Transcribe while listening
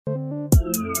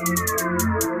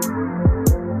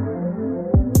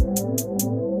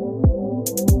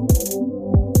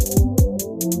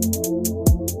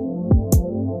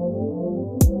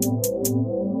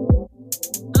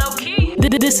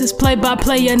This is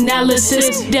play-by-play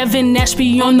analysis. Devin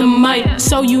Ashby on the mic,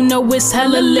 so you know it's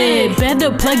hella lit.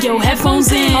 Better plug your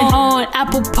headphones in on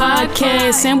Apple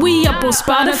Podcasts, and we up on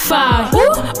Spotify.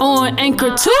 Ooh, on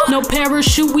Anchor too. No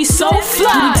parachute, we so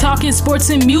fly. We talking sports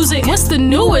and music. What's the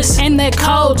newest? And that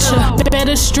culture.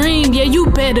 Better stream, yeah, you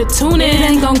better tune in.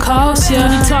 It ain't gon' cost ya.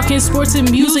 We talking sports and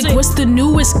music. What's the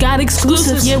newest? Got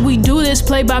exclusives. Yeah, we do this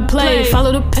play-by-play.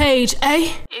 Follow the page,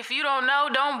 eh? If you don't know,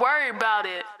 don't worry about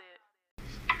it.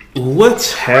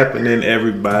 What's happening,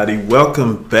 everybody?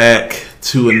 Welcome back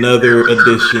to another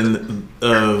edition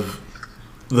of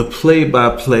the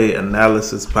Play-by-Play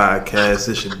Analysis Podcast.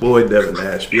 It's your boy, Devin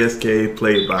Ashby, SK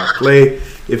Play-by-Play.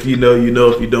 If you know, you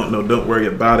know. If you don't know, don't worry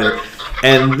about it.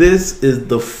 And this is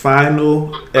the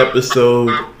final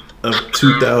episode of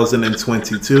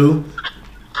 2022.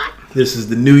 This is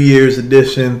the New Year's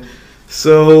edition.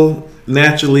 So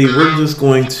naturally, we're just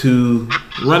going to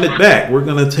run it back. We're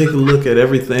going to take a look at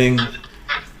everything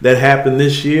that happened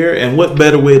this year. And what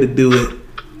better way to do it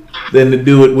than to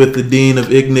do it with the Dean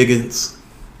of Ignorance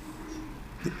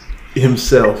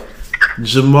himself,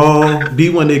 Jamal,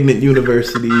 B1 Ignat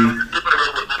University.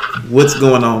 What's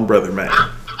going on, brother man?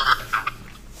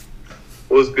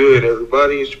 What's good,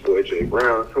 everybody? It's your boy Jay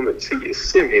Brown coming to you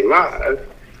semi-live.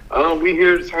 We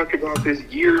here to talk about this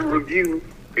year in review,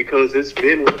 because it's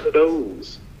been one of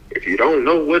those. If you don't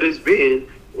know what it's been,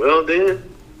 well then,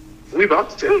 we about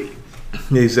to tell you.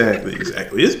 Exactly.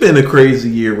 It's been a crazy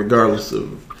year regardless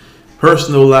of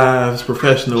personal lives,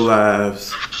 professional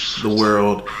lives, the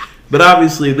world. But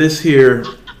obviously this here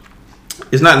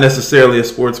is not necessarily a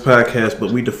sports podcast,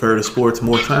 but we defer to sports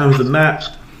more times than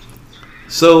not.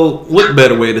 So what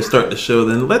better way to start the show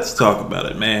than let's talk about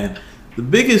it, man. The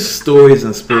biggest stories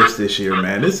in sports this year,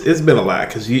 man, it's been a lot,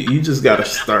 because you just got to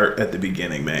start at the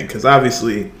beginning, man, because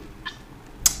obviously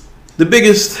the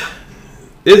biggest,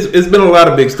 it's been a lot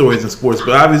of big stories in sports,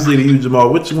 but obviously to you, Jamal,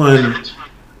 which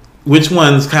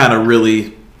ones kind of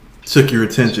really took your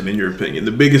attention in your opinion?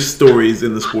 The biggest stories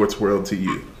in the sports world to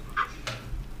you?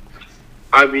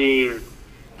 I mean,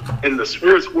 in the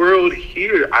sports world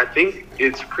here, I think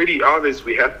it's pretty obvious,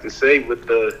 we have to say, with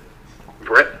the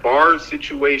Brett Favre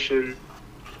situation,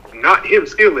 not him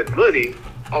stealing money,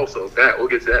 also that, we'll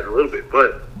get to that in a little bit,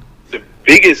 but the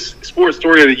biggest sports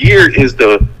story of the year is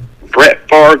the Brett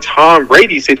Favre Tom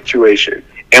Brady situation.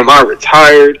 Am I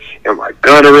retired? Am I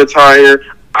gonna retire?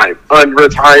 I'm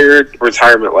unretired.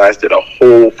 Retirement lasted a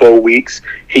whole 4 weeks.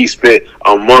 He spent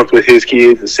a month with his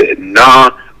kids and said,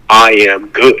 nah, I am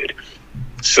good.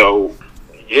 So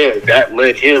yeah, that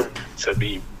led him to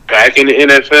be back in the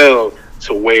NFL,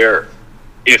 to where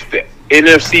if the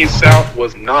NFC South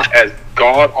was not as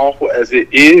god-awful as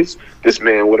it is, this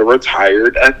man would have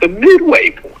retired at the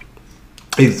midway point.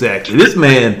 Exactly. This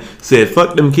man said,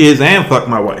 fuck them kids and fuck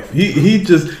my wife. He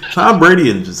just, Tom Brady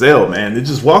and Giselle, man, they're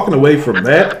just walking away from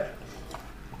that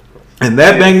and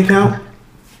that bank account.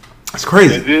 It's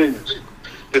crazy. And then,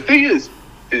 the thing is,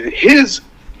 his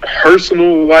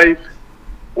personal life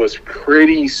was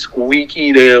pretty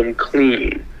squeaky damn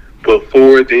clean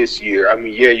before this year. I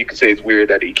mean, yeah, you could say it's weird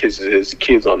that he kisses his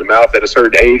kids on the mouth at a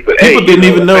certain age, but people didn't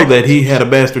even know that he had a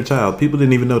bastard child. People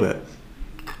didn't even know that.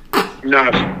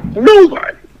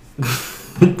 Nobody.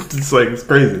 It's like, it's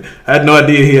crazy. I had no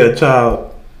idea he had a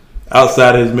child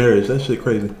outside of his marriage. That shit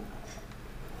crazy.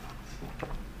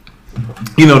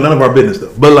 You know, none of our business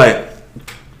though. But like,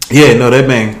 yeah, no, that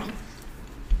man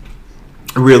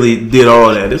really did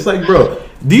all that. It's like, bro,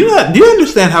 do you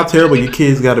understand how terrible your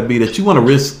kids got to be that you want to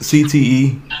risk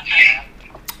CTE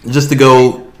just to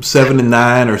go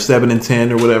 7-9 or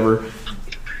 7-10 or whatever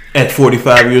at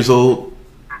 45 years old?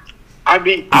 I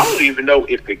mean, I don't even know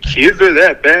if the kids are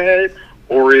that bad,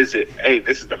 or is it, hey,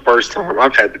 this is the first time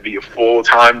I've had to be a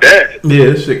full-time dad. Yeah,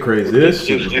 this shit crazy. This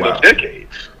shit is wild. In a decade.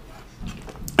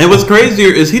 And what's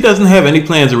crazier is he doesn't have any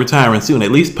plans of retiring soon,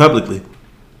 at least publicly.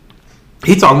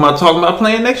 He talking about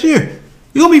playing next year.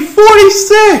 You're going to be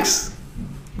 46.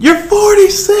 You're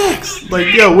 46.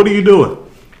 Like, yo, what are you doing?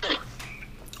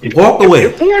 Walk away.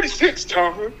 You're 46,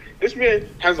 Tom. This man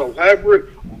has elaborate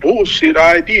bullshit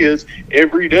ideas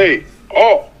every day.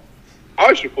 Oh,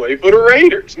 I should play for the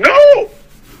Raiders.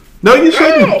 No, you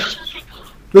shouldn't.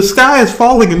 The sky is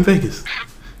falling in Vegas.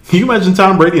 Can you imagine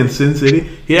Tom Brady in Sin City?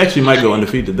 He actually might go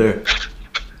undefeated there.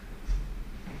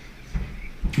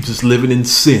 Just living in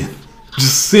sin.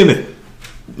 Just sinning.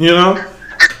 You know?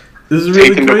 This is really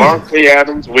taking crazy. Devontae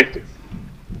Adams with him.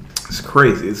 It's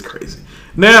crazy. It's crazy.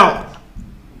 Now,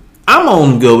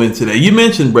 I'm gonna go into that. You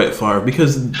mentioned Brett Favre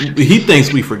because he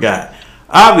thinks we forgot.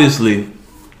 Obviously,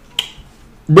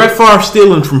 Brett Favre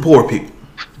stealing from poor people.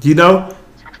 You know,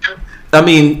 I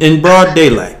mean, in broad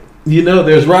daylight. You know,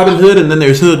 there's Robin Hood and then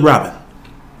there's Hood Robin.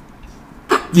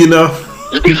 You know,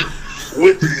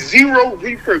 with zero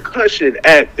repercussion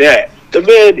at that. The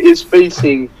man is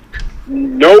facing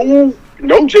no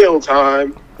jail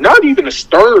time, not even a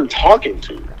stern talking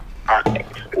to.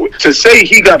 To say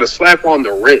he got a slap on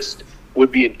the wrist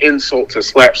would be an insult to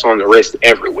slaps on the wrist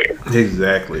everywhere.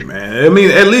 Exactly, man. I mean,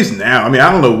 at least now. I mean,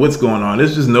 I don't know what's going on.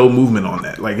 There's just no movement on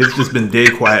that. Like, it's just been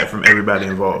dead quiet from everybody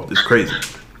involved. It's crazy.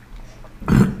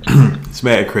 It's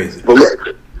mad crazy. But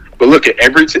look at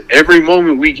every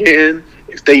moment we can.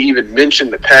 If they even mention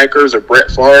the Packers or Brett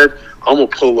Favre, I'm gonna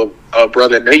pull a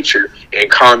Brother Nature and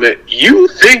comment, "You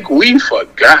think we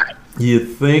forgot?" You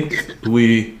think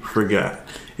we forgot?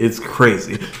 It's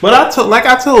crazy. But like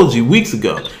I told you weeks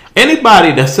ago,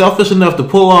 anybody that's selfish enough to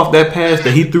pull off that pass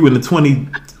that he threw in the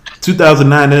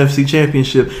 2009 NFC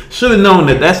Championship should have known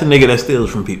that that's a nigga that steals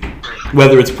from people,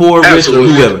 whether it's poor, rich, or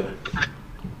whoever.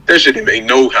 That shouldn't make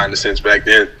no kind of sense back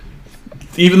then.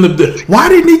 Even why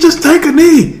didn't he just take a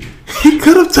knee? He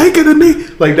could have taken a knee.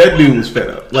 Like, that dude was fed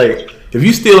up. Like, if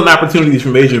you stealing opportunities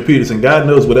from Adrian Peterson, God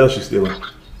knows what else you're stealing.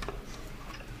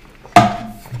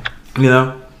 You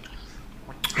know?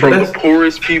 From the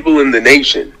poorest people in the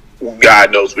nation,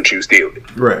 God knows what you stealing.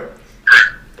 Right.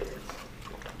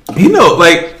 You know,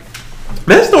 like,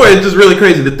 that story is just really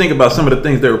crazy to think about some of the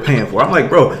things they were paying for. I'm like,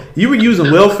 bro, you were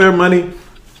using welfare money,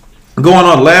 going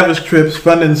on lavish trips,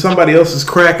 funding somebody else's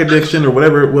crack addiction or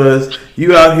whatever it was.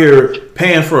 You out here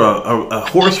paying for a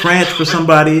horse ranch for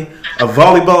somebody, a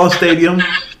volleyball stadium.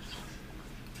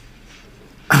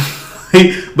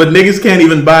 But niggas can't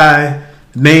even buy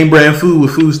name brand food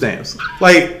with food stamps.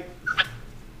 Like,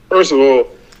 first of all,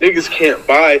 niggas can't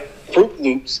buy Fruit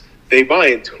Loops. They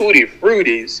buying Tutti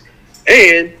Fruities.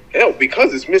 And hell,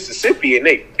 because it's Mississippi and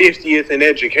they 50th in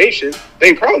education,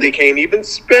 they probably can't even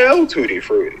spell Tutti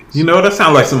Fruities. You know, that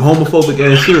sounds like some homophobic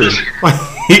ass shit. Like,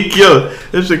 he killed.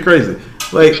 That shit crazy.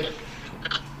 Like,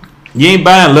 you ain't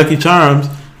buying Lucky Charms.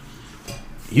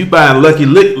 You buying Lucky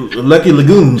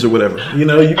Lagoons or whatever. You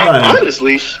know, you buying.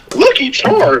 Honestly, Lucky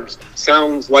Charms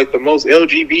sounds like the most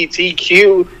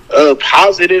LGBTQ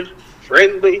positive,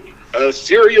 friendly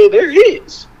cereal there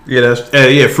is. Yeah,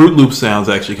 Fruit Loop sounds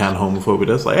actually kind of homophobic.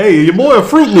 That's like, hey, your boy a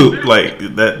Fruit Loop. Like,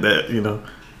 that you know.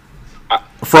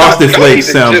 Frosted Flakes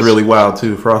sounds really wild,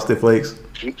 too. Frosted Flakes.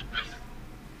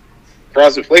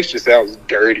 Frosted Flakes just sounds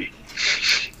dirty.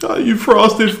 Oh, you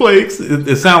Frosted Flakes.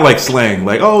 It sounds like slang.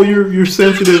 Like, oh, you're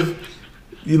sensitive,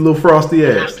 you little frosty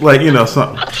ass. Like, you know,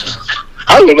 something.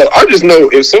 I don't know. I just know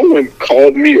if someone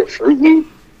called me a Fruit Loop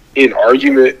in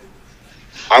argument,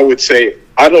 I would say,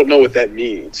 I don't know what that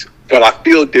means, but I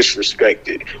feel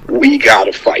disrespected. We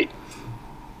gotta fight.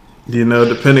 You know,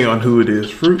 depending on who it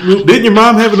is. Fruit Loop. Didn't your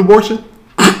mom have an abortion?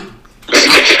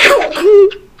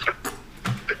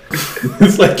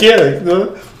 It's like, yeah, you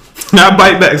know. I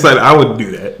bite back. It's like, I wouldn't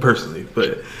do that personally,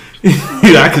 but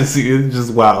you know, I can see it's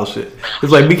just wild shit.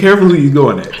 It's like, be careful who you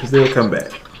going at, because they'll come back.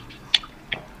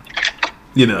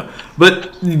 You know,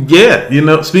 but yeah, you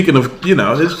know, speaking of, you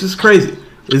know, it's just crazy.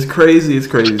 It's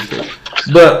crazy.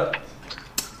 But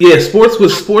yeah, sports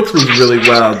was really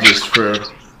wild just for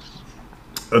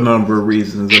a number of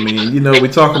reasons. I mean, you know, we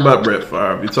talk about Brett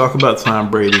Favre, we talk about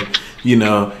Tom Brady, you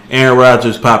know, Aaron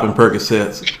Rodgers popping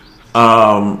Percocets.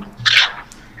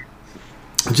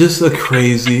 Just a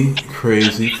crazy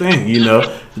thing, you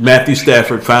know. Matthew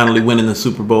Stafford finally winning the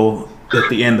Super Bowl at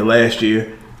the end of last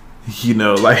year. You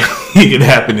know, like, it could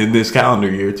happen in this calendar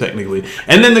year, technically.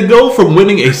 And then to go from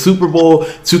winning a Super Bowl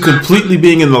to completely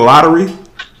being in the lottery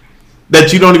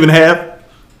that you don't even have.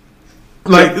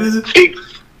 Like,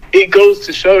 it goes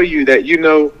to show you that, you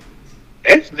know,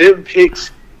 them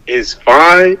picks is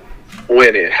fine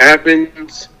when it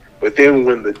happens. But then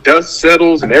when the dust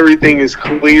settles and everything is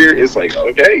clear, it's like,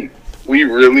 okay, we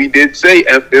really did say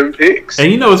F them picks.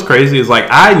 And you know what's crazy is, like,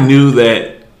 I knew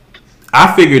that,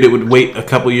 I figured it would wait a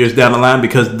couple years down the line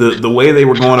because the way they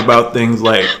were going about things,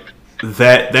 like,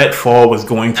 that fall was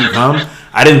going to come.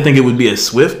 I didn't think it would be as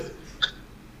swift.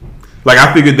 Like,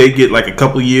 I figured they'd get, like, a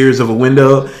couple years of a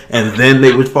window and then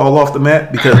they would fall off the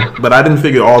map. But I didn't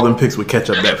figure all them picks would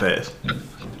catch up that fast.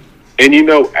 And, you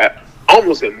know,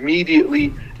 almost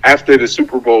immediately after the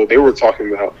Super Bowl, they were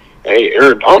talking about, hey,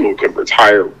 Aaron Donald could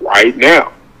retire right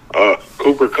now.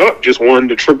 Cooper Kupp just won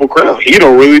the Triple Crown. He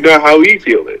don't really know how he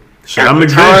feel it. At the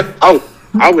time,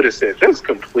 I would have said, that's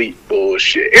complete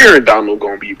bullshit. Aaron Donald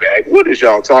gonna be back. What is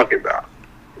y'all talking about?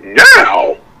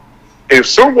 Now, if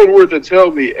someone were to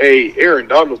tell me, hey, Aaron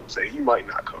Donald say he might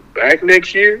not come back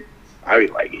next year, I'd be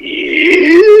like, yeah,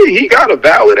 he got a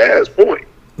valid ass point.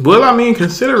 Well, I mean,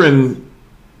 considering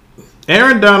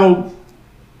Aaron Donald,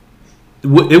 it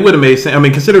would have made sense. I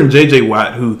mean, considering J.J.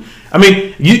 Watt,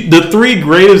 the three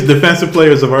greatest defensive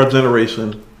players of our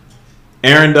generation,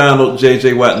 Aaron Donald,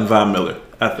 J.J. Watt, and Von Miller,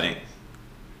 I think,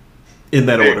 in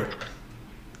that order.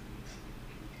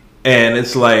 And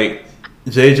it's like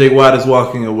J.J. Watt is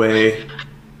walking away.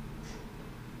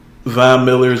 Von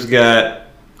Miller's got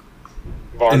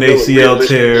an ACL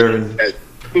tear. And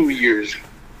 2 years.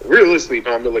 Realistically,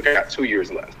 Von Miller got 2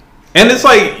 years left. And it's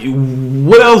like,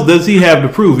 what else does he have to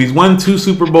prove? He's won 2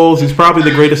 Super Bowls. He's probably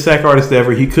the greatest sack artist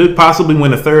ever. He could possibly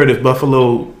win a third if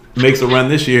Buffalo makes a run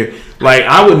this year. Like,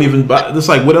 I wouldn't even buy. It's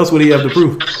like, what else would he have to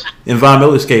prove in Von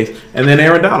Miller's case? And then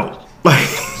Aaron Donald. Like,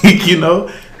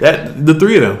 that the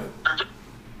three of them.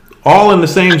 All in the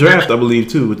same draft, I believe,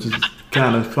 too, which is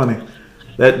kind of funny.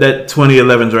 That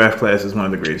 2011 draft class is one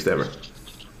of the greatest ever.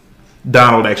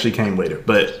 Donald actually came later,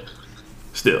 but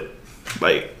still,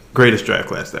 like, greatest draft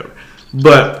class ever.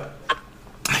 But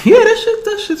yeah,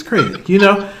 that shit's crazy,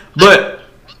 But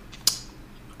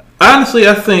honestly,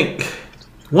 I think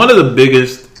one of the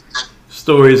biggest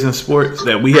stories in sports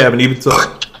that we haven't even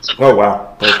talked. Oh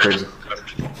wow, that was crazy.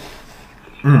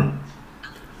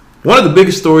 One of the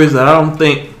biggest stories that I don't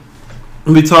think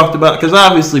we talked about, because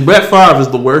obviously Brett Favre is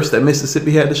the worst that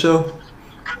Mississippi had to show.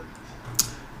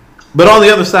 But on the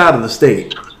other side of the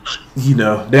state,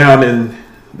 down in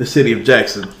the city of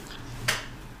Jackson,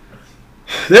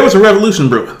 there was a revolution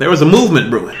brewing. There was a movement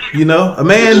brewing. A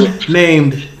man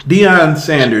named Deion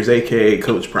Sanders, a.k.a.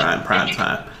 Coach Prime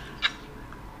Time,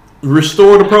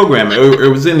 restored the program. It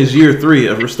was in his year 3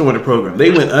 of restoring the program.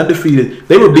 They went undefeated.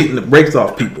 They were beating the brakes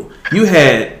off people. You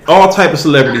had all type of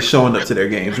celebrities showing up to their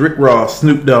games. Rick Ross,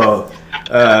 Snoop Dogg,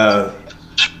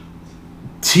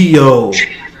 T.O.,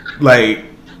 like,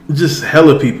 just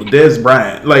hella people. Des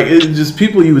Bryant. Like, it's just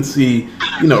people you would see,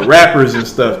 rappers and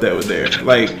stuff that were there.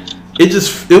 Like,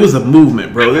 it was a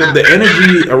movement, bro. The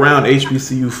energy around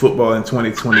HBCU football in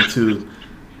 2022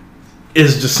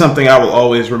 is just something I will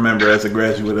always remember as a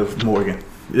graduate of Morgan.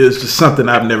 It's just something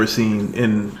I've never seen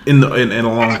in a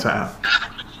long time.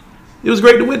 It was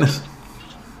great to witness.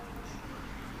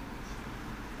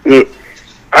 Look,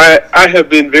 I have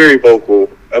been very vocal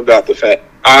about the fact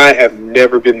I have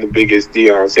never been the biggest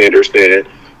Deion Sanders fan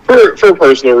for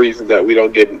personal reasons that we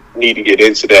don't need to get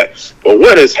into that. But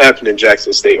what has happened in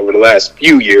Jackson State over the last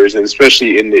few years, and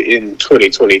especially in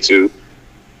 2022,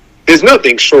 is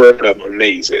nothing short of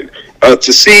amazing.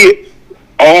 To see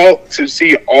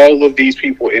all of these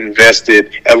people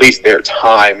invested at least their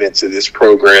time into this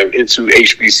program, into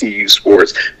HBCU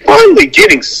sports, finally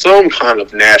getting some kind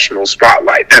of national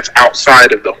spotlight that's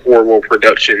outside of the horrible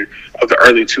production of the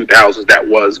early 2000s that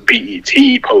was BET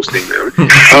posting them.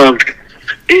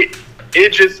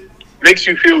 It just makes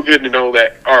you feel good to know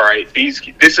that, all right, this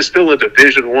is still a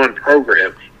Division I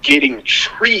program getting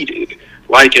treated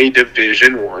like a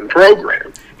Division I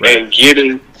program, right, and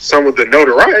getting some of the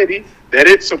notoriety that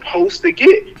it's supposed to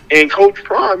get. And Coach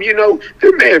Prime,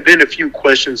 there may have been a few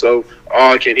questions of,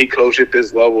 can he coach at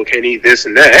this level? Can he this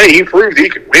and that? Hey, he proved he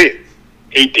could win.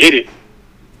 He did it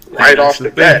right off the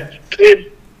bat.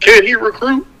 Can he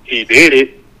recruit? He did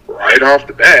it right off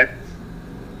the bat.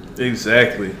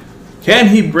 Exactly. Can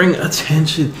he bring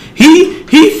attention?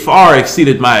 He far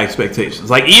exceeded my expectations.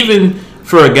 Like, even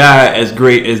for a guy as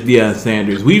great as Deion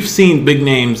Sanders, we've seen big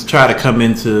names try to come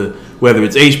into whether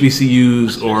it's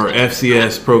HBCUs or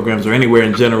FCS programs or anywhere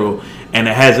in general, and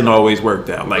it hasn't always worked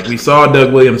out. Like, we saw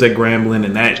Doug Williams at Grambling,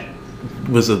 and that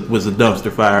was a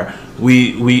dumpster fire.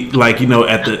 We like,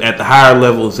 at the higher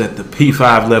levels, at the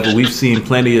P5 level, we've seen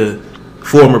plenty of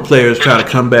former players try to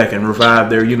come back and revive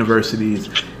their universities.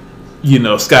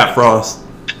 Scott Frost,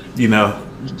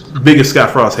 biggest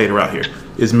Scott Frost hater out here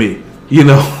is me.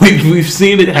 We've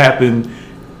seen it happen,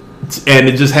 and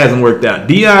it just hasn't worked out.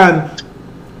 Deion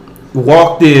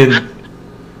walked in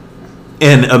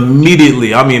and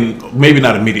immediately, maybe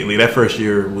not immediately, that first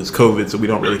year was COVID, so we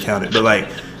don't really count it, but like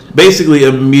basically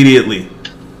immediately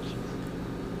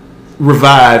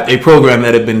revived a program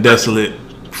that had been desolate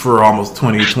for almost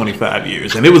 20, 25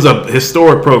 years. And it was a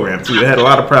historic program too. It had a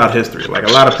lot of proud history. Like,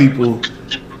 a lot of people,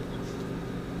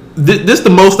 this is the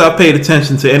most I've paid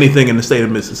attention to anything in the state of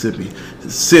Mississippi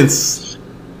since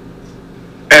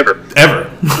ever.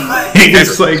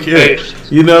 It's like,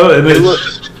 and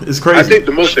it's crazy. I think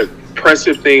the most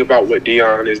impressive thing about what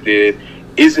Deion has did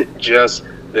isn't just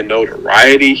the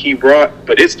notoriety he brought,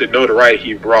 but it's the notoriety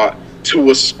he brought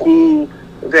to a school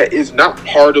that is not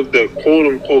part of the quote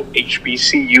unquote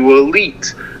HBCU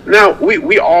elite. Now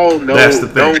we all know. That's the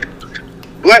thing.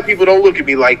 Black people don't look at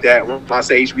me like that when I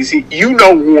say HBC. You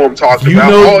know who I'm talking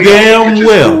about. You know damn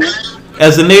well.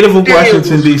 As a native of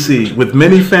Washington, D.C., with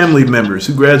many family members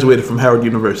who graduated from Howard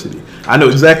University, I know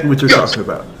exactly what you're talking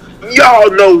about.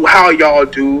 Y'all know how y'all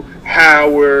do.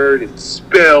 Howard and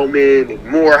Spelman and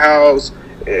Morehouse.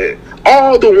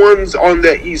 All the ones on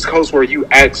the East Coast where you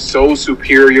act so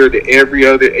superior to every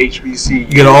other HBCU.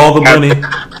 Get all the money.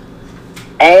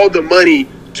 All the money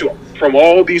from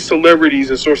all these celebrities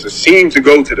and sources seem to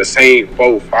go to the same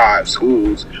 4-5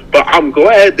 schools. But I'm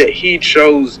glad that he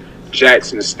chose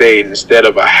Jackson State instead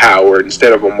of a Howard,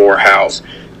 instead of a Morehouse,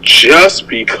 just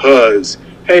because,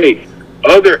 hey,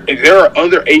 there are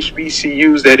other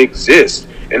HBCUs that exist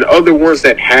and other ones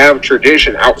that have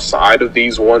tradition outside of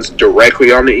these ones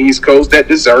directly on the East Coast that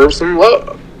deserve some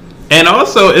love. And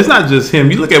also, it's not just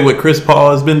him. You look at what Chris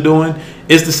Paul has been doing,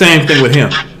 it's the same thing with him.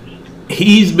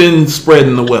 He's been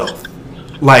spreading the wealth.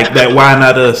 Like that Why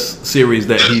Not Us series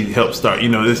that he helped start. You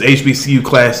know, this HBCU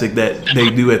classic that they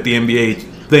do at the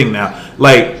NBA thing now.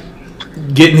 Like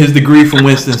getting his degree from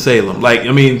Winston-Salem. Like,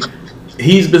 I mean,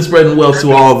 he's been spreading wealth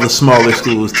to all the smaller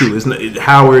schools too. It's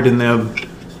Howard and them,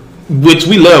 which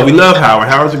we love. We love Howard.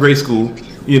 Howard's a great school.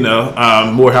 You know,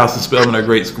 Morehouse and Spelman are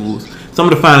great schools. Some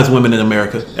of the finest women in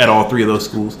America at all three of those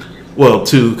schools. Well,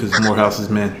 2 because Morehouse is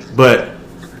men. But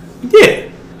yeah,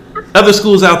 other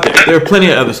schools out there. There are plenty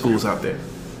of other schools out there.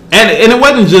 And it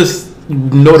wasn't just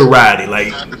notoriety.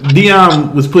 Like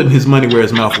Deion was putting his money where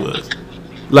his mouth was.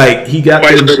 Like he got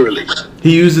literally.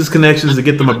 He used his connections to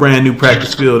get them a brand new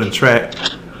practice field and track.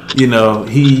 You know,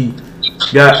 he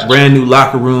got brand new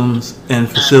locker rooms and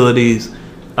facilities.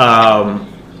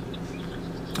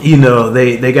 You know,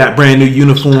 they got brand new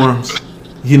uniforms.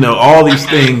 You know, all these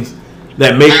things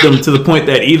that make them to the point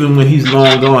that even when he's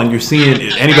long gone, you're seeing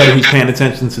anybody who's paying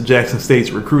attention to Jackson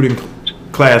State's recruiting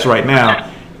class right now,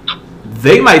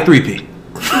 they might three-peat.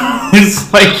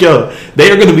 It's like, yo,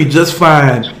 they are going to be just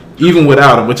fine even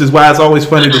without him, which is why it's always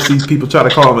funny to see people try to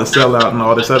call him a sellout and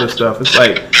all this other stuff. It's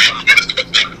like,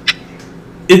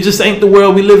 it just ain't the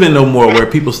world we live in no more where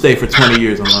people stay for 20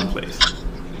 years in one place.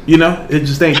 You know, it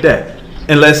just ain't that.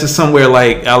 Unless it's somewhere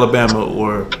like Alabama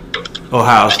or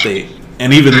Ohio State.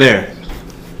 And even there,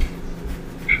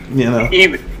 you know.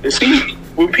 See,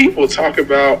 when people talk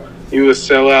about you a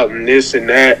sellout and this and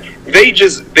that,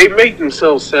 they make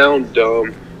themselves sound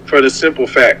dumb for the simple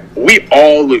fact we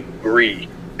all agree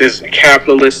this is a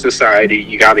capitalist society.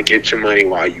 You got to get your money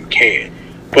while you can.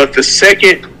 But the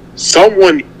second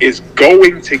someone is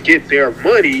going to get their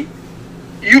money,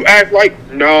 you act like,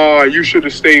 nah, you should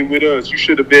have stayed with us. You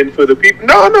should have been for the people.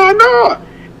 No.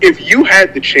 If you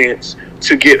had the chance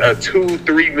to get a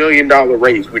 $2-3 million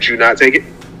raise, would you not take it?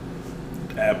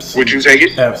 Absolutely. Would you take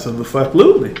it?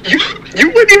 Absolutely.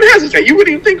 You wouldn't even hesitate. You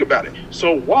wouldn't even think about it.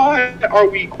 So why are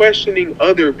we questioning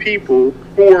other people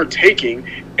who are taking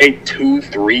a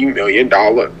 $2-3 million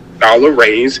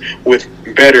raise with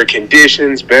better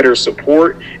conditions, better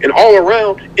support, and all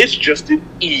around, it's just an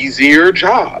easier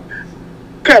job?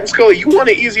 Captain Scully, you want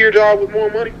an easier job with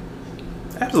more money?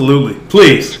 Absolutely.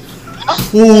 Please.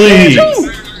 Please.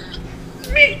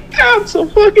 Me,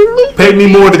 absolutely. Pay me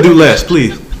more to do less,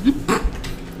 please.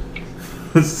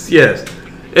 Yes.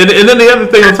 And then the other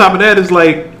thing on top of that is,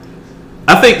 like,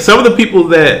 I think some of the people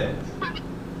that,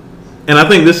 and I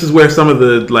think this is where some of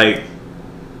the, like,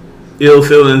 ill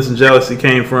feelings and jealousy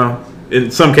came from,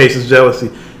 in some cases jealousy.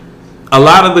 A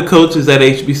lot of the coaches at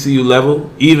HBCU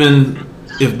level, even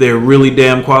if they're really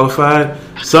damn qualified,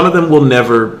 some of them will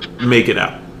never make it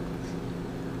out.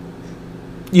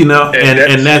 You know,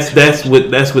 and that's what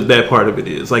that part of it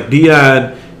is. Like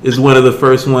Deion is one of the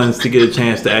first ones to get a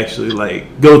chance to actually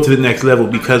like go to the next level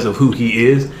because of who he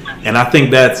is, and I think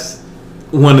that's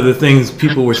one of the things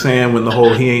people were saying when the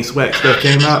whole he ain't swag stuff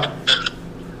came out,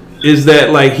 is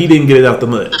that like he didn't get it out the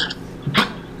mud.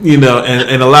 You know,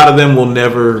 and a lot of them will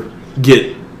never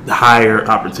get higher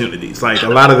opportunities. Like a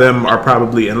lot of them are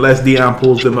probably, unless Deion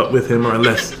pulls them up with him or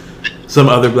unless some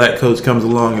other black coach comes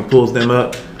along and pulls them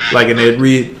up, like an Ed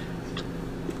Reed,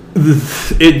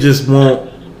 it just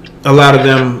won't. A lot of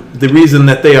them, the reason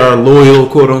that they are loyal,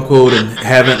 quote unquote, and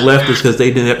haven't left is because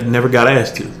they never got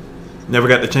asked to, never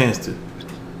got the chance to.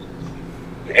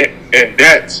 And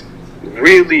that's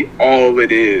really all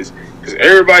it is. Because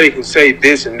everybody can say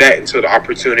this and that until the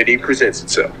opportunity presents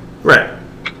itself. Right.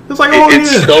 It's like,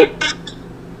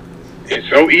 it's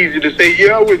so easy to say,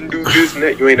 yeah, I wouldn't do this and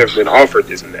that. You ain't never been offered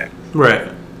this and that.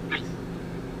 Right.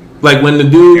 Like when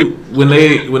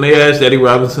they asked Eddie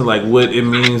Robinson like what it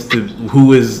means to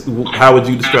how would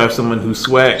you describe someone who's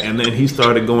swag, and then he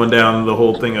started going down the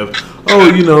whole thing of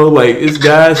like it's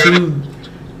guys who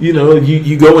you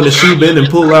go in the shoe bin and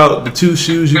pull out the 2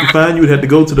 shoes you can find. You would have to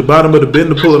go to the bottom of the bin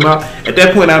to pull them out. At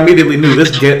that point, I immediately knew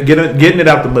this getting it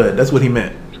out the mud. That's what he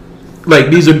meant.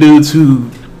 Like these are dudes who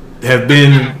have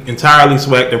been entirely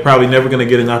swag. They're probably never going to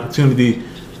get an opportunity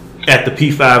at the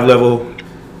P5 level,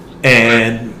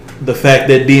 and the fact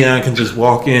that Deion can just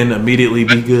walk in, immediately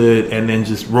be good, and then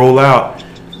just roll out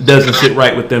doesn't sit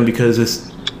right with them because it's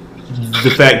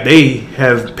the fact they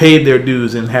have paid their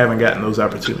dues and haven't gotten those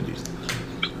opportunities.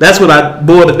 That's what I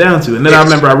boiled it down to. And then I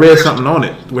remember I read something on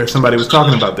it where somebody was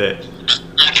talking about that.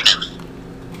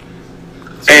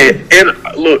 And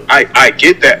look, I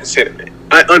get that sentiment.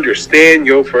 I understand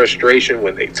your frustration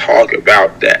when they talk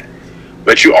about that.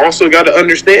 But you also got to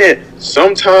understand,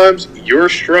 sometimes your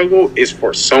struggle is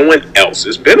for someone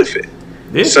else's benefit.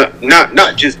 Yeah. So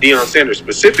not just Deion Sanders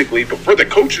specifically, but for the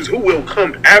coaches who will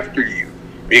come after you.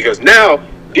 Because now,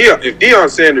 if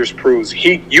Deion Sanders proves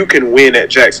you can win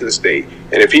at Jackson State,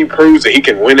 and if he proves that he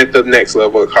can win at the next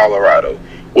level of Colorado,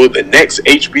 well, the next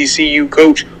HBCU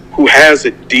coach who has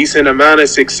a decent amount of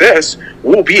success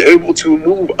will be able to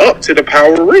move up to the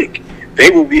power rank. They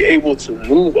will be able to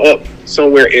move up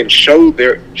somewhere and show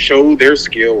their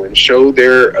skill and show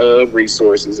their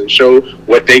resources and show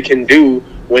what they can do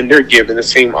when they're given the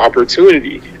same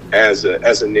opportunity as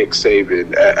a Nick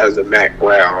Saban, as a Mac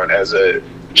Brown, as a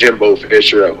Jimbo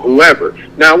Fisher, or whoever.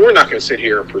 Now, we're not going to sit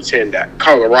here and pretend that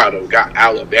Colorado got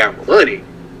Alabama money,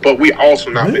 but we also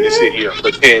not going to sit here and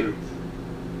pretend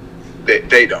that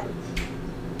they don't.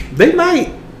 They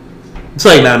might. It's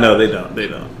like, no, they don't. They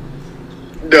don't.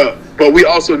 No, but we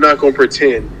also not going to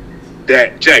pretend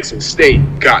that Jackson State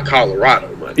got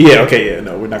Colorado money. Yeah, okay, yeah,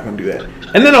 no, we're not going to do that.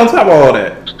 And then on top of all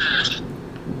that,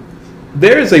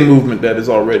 there is a movement that is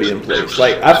already in place.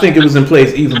 Like, I think it was in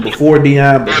place even before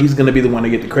Deion, but he's going to be the one to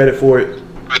get the credit for it.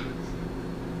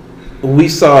 We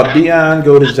saw Deion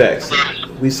go to Jackson.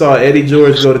 We saw Eddie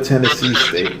George go to Tennessee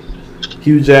State.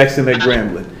 Hugh Jackson at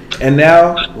Grambling. And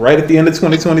now, right at the end of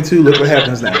 2022, look what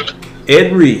happens now.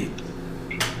 Ed Reed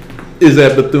is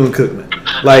at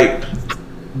Bethune-Cookman. Like,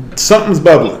 something's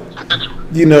bubbling.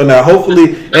 Now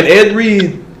hopefully, and Ed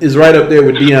Reed is right up there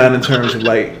with Deion in terms of,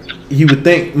 like, you would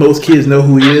think most kids know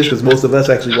who he is because most of us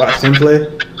actually watched him play.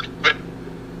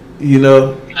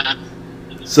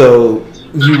 So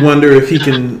you wonder if he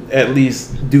can at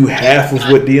least do half of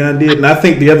what Deion did. And I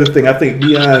think the other thing,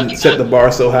 Deion set the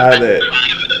bar so high that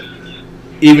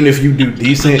even if you do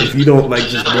decent, if you don't like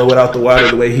just blow it out the water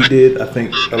the way he did, I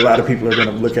think a lot of people are going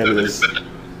to look at it as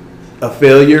a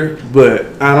failure. But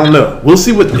I don't know. We'll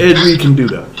see what Ed Reed can do,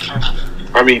 though.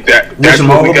 I mean, that's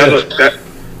what we got.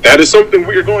 That is something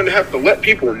we're going to have to let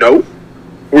people know.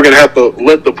 We're going to have to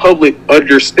let the public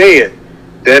understand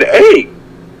that, hey,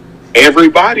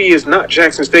 everybody is not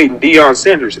Jackson State and Deion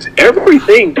Sanders.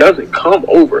 Everything doesn't come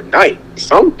overnight.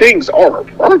 Some things are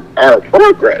a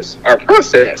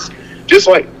process. Just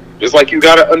like you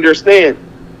got to understand,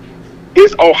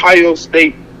 is Ohio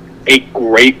State a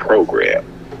great program?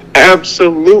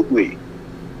 Absolutely.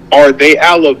 Are they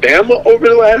Alabama over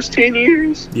the last 10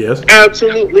 years? Yes.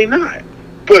 Absolutely not.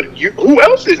 But who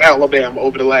else is Alabama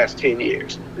over the last 10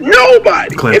 years?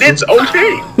 Nobody. Clemson. And it's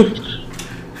okay.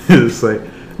 It's like,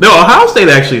 no, Ohio State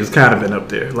actually has kind of been up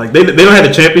there. Like, they don't have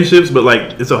the championships, but,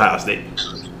 like, it's Ohio State.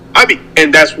 I mean,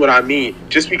 and that's what I mean.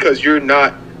 Just because you're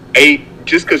not the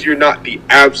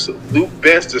absolute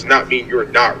best does not mean you're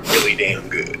not really damn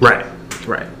good. Right.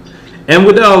 And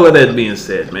with all of that being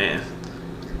said, man,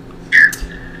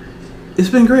 it's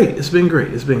been great.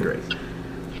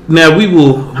 Now, we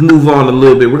will move on a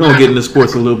little bit. We're going to get into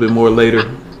sports a little bit more later.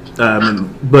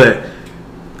 But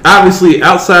obviously,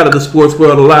 outside of the sports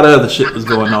world, a lot of other shit was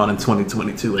going on in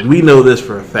 2022. And we know this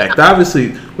for a fact.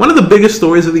 Obviously, one of the biggest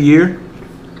stories of the year,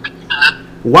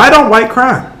 white on white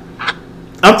crime.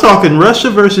 I'm talking Russia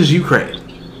versus Ukraine.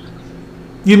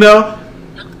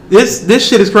 This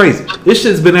shit is crazy. This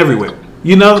shit's been everywhere.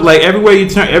 Like everywhere you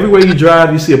turn, everywhere you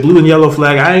drive, you see a blue and yellow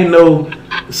flag. I ain't know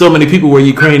so many people were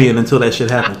Ukrainian until that shit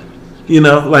happened.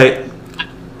 Like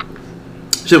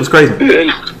shit was crazy.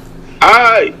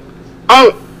 I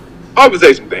would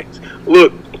say some things.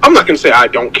 Look, I'm not gonna say I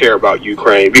don't care about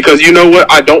Ukraine because you know what?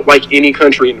 I don't like any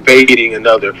country invading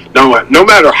another. No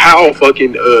matter how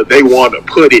fucking they want to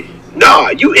put it. Nah,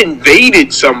 you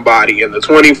invaded somebody in the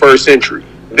 21st century.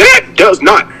 That does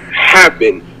not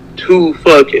happen too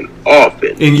fucking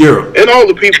often. In Europe. And all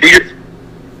the people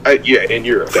in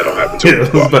Europe, that don't happen too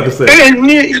often. I was about to say. And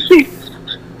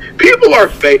people are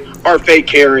fake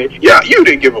caring. Yeah, you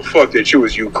didn't give a fuck that you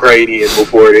was Ukrainian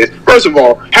before this. First of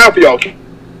all, half of y'all can.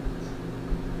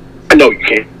 I know you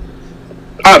can't.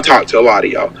 I've talked to a lot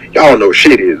of y'all. Y'all don't know what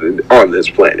shit is on this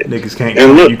planet. Niggas can't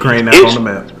get Ukraine out on the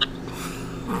map.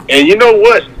 And you know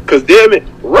what? Because damn it,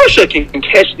 Russia can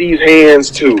catch these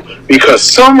hands too. Because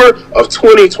summer of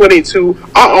 2022,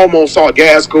 I almost saw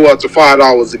gas go up to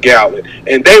 $5 a gallon,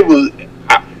 and they was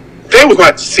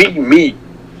about to see me.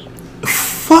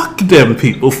 Fuck them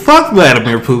people. Fuck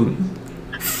Vladimir Putin.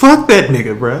 Fuck that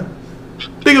nigga, bruh.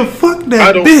 Nigga, fuck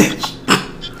that bitch.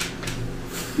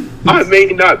 I may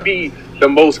not be the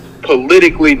most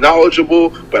politically knowledgeable,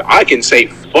 but I can say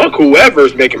fuck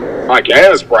whoever's making my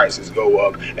gas prices go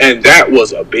up, and that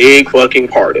was a big fucking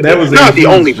part of it. Was not the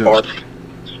only part.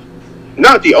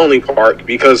 Not the only part,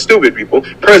 because stupid people,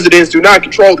 presidents do not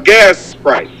control the gas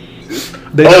prices.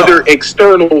 Other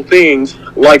external things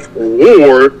like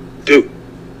war do.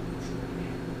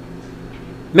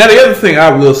 Now, the other thing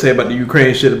I will say about the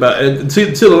Ukraine shit, about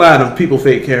to the line of people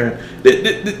fake caring,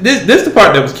 this the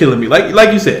part that was killing me.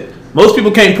 Like you said, most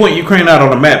people can't point Ukraine out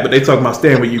on the map, but they talking about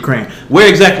standing with Ukraine. Where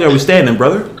exactly are we standing,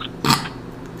 brother?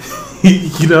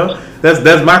 You know,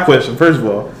 that's my question. First of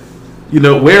all, you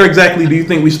know, where exactly do you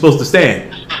think we're supposed to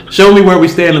stand? Show me where we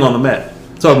standing on the map.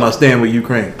 Talking about standing with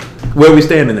Ukraine. Where are we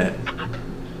standing at?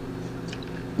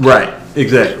 Right,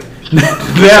 exactly.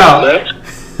 Now,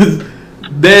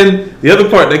 then the other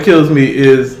part that kills me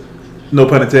is, no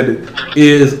pun intended,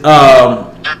 is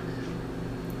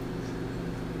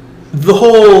the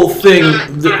whole thing,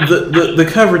 the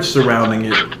coverage surrounding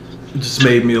it just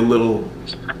made me a little,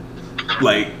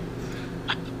 like,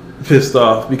 pissed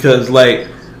off. Because, like,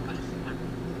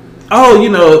 oh, you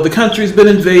know, the country's been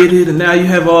invaded and now you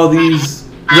have all these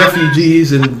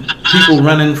refugees and people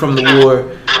running from the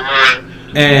war,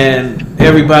 and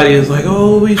everybody is like,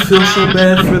 oh, we feel so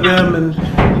bad for them, and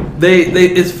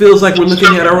it feels like we're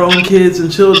looking at our own kids and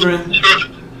children.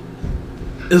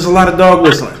 There's a lot of dog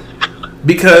whistling.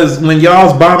 Because when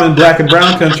y'all's bombing black and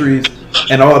brown countries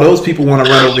and all those people want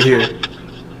to run over here,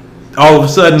 all of a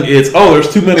sudden it's, oh,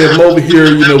 there's too many of them over here,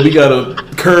 you know, we got to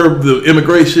curb the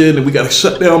immigration and we got to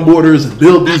shut down borders and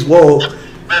build these walls.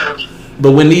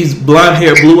 But when these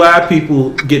blonde-haired, blue-eyed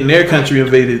people getting their country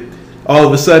invaded, all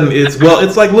of a sudden it's, well,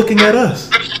 it's like looking at us.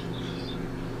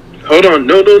 Hold on,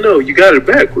 no, you got it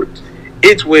backwards.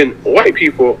 It's when white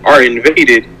people are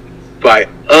invaded by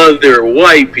other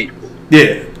white people.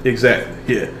 Yeah,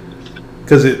 exactly, yeah.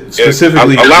 Because it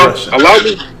specifically allow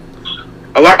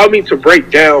me to break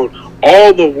down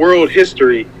all the world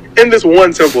history in this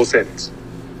one simple sentence.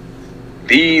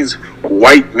 These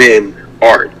white men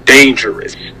are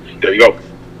dangerous. There you go.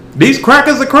 These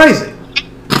crackers are crazy.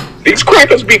 These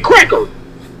crackers be cracker.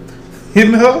 You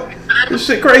know? This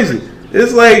shit crazy.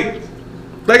 It's like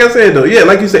I said though, yeah,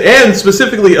 like you said, and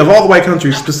specifically of all the white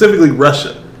countries, specifically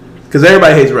Russia. Because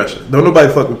everybody hates Russia. Don't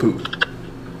nobody fuck with Putin.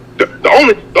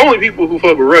 The only people who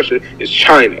fuck with Russia is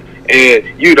China. And,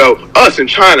 you know, us and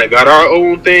China got our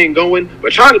own thing going,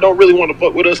 but China don't really want to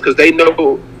fuck with us because they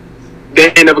know they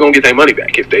ain't never going to get their money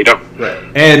back if they don't. Right.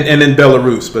 And then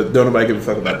Belarus, but don't nobody give a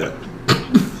fuck about that.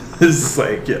 It's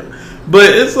like, yeah.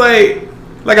 But it's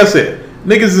like I said,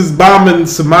 niggas is bombing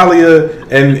Somalia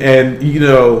and you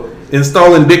know,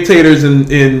 installing dictators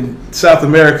in South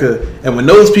America, and when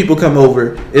those people come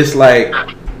over, it's like,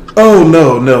 oh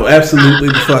no, absolutely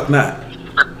the fuck not.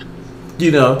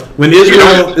 You know, when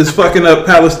Israel is fucking up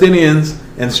Palestinians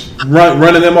and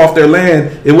running them off their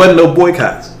land, it wasn't no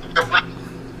boycotts.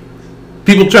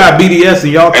 People try BDS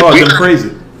and y'all call them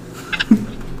crazy.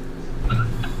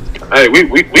 Hey,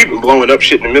 we've been blowing up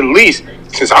shit in the Middle East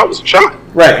since I was a child.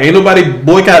 Right, ain't nobody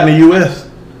boycotting the U.S.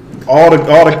 All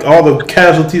the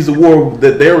casualties of war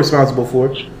that they're responsible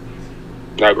for.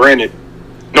 Now, granted,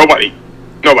 nobody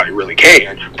really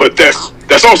can, but that's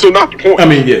also not the point. I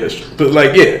mean, yeah, but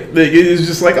like, yeah, it's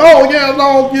just like, oh yeah,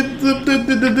 no,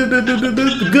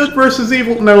 the good versus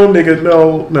evil. No, nigga,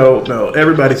 no,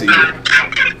 everybody's evil.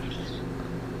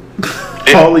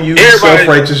 All of you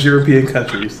self-righteous European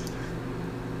countries.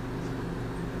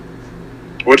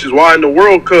 Which is why in the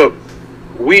World Cup,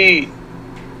 we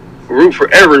root for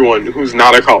everyone who's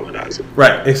not a colonizer.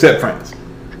 Right, except France.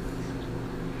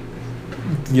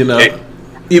 You know,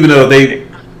 even though they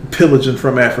pillaging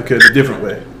from Africa in a different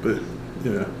way, but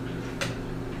you know.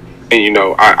 And you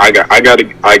know, I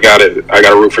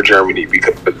gotta root for Germany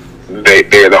because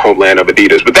they're the homeland of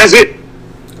Adidas. But that's it.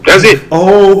 That's it.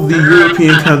 All the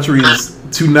European countries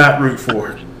to not root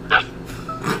for.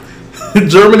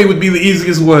 Germany would be the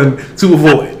easiest one to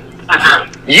avoid.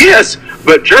 Yes,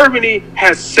 but Germany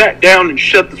has sat down and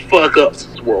shut the fuck up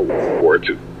since World War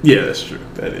II. Yeah, that's true.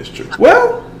 That is true.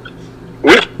 Well,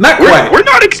 We're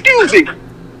not excusing.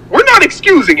 We're not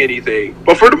excusing anything,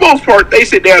 but for the most part, they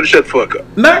sit down and shut the fuck up.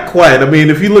 Not quite. I mean,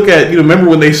 if you look at, remember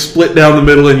when they split down the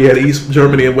middle and you had East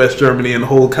Germany and West Germany and the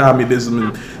whole communism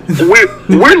and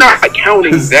we're not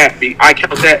counting that. I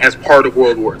count that as part of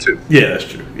World War II. Yeah, that's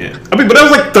true. Yeah, I mean, but that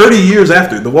was like 30 years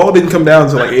after. The wall didn't come down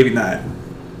until like 89.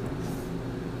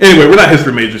 Anyway, we're not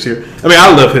history majors here. I mean,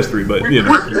 I love history, but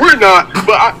we're not.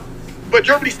 But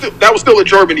Germany that was still a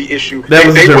Germany issue. That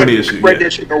was a Germany issue.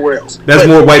 That shit nowhere else. That's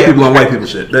more white people on white people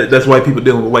shit. That's white people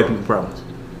dealing with white people problems.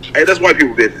 Hey, that's white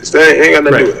people business. That ain't got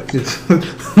nothing to do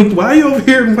with it. Why are you over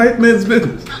here in white men's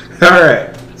business? All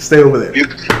right, stay over there.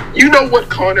 You know what,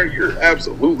 Connor? You're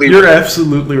absolutely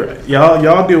right.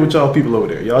 Y'all deal with y'all people over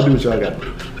there. Y'all do what y'all got to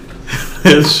do.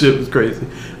 That shit was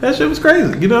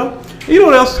crazy. You know? You know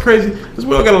what else is crazy? This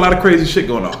world got a lot of crazy shit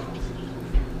going on.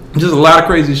 Just a lot of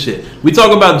crazy shit. We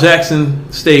talk about Jackson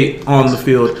State on the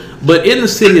field, but in the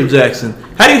city of Jackson,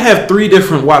 how do you have 3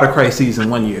 different water crises in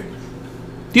 1 year?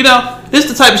 You know, this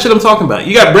is the type of shit I'm talking about.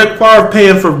 You got Brett Favre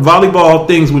paying for volleyball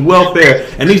things with welfare,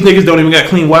 and these niggas don't even got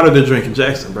clean water to drink in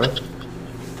Jackson, bro.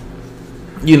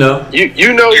 You know?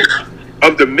 You know,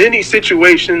 of the many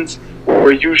situations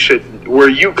where you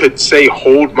could say,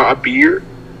 hold my beer,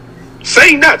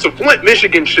 saying that to Flint,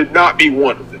 Michigan should not be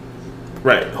one of them.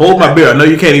 Right. Hold my beer. I know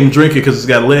you can't even drink it because it's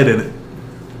got lead in it.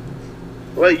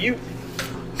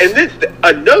 And then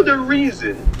another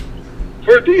reason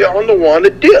for Deion to want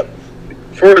to dip.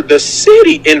 For the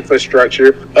city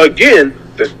infrastructure, again,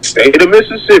 the state of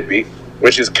Mississippi,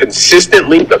 which is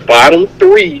consistently the bottom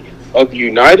 3 of the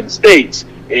United States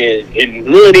in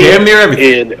money, damn near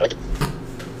everything.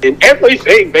 In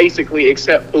everything basically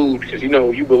except food, because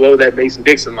you below that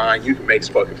Mason-Dixon line, you can make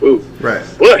fucking food. Right.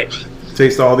 But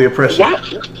taste all the oppression.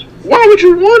 Why would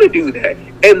you want to do that?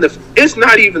 And it's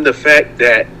not even the fact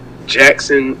that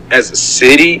Jackson as a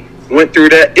city went through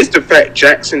that. It's the fact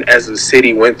Jackson as a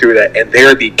city went through that, and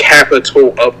they're the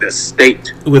capital of the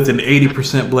state with an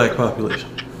 80% black population.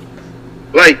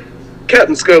 Like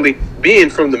Captain Scully, being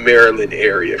from the Maryland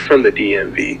area, from the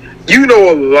DMV,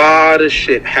 a lot of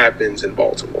shit happens in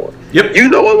Baltimore. Yep.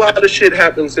 A lot of shit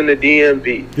happens in the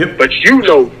DMV. Yep. But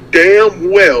damn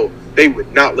well they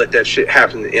would not let that shit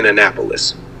happen in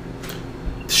Annapolis.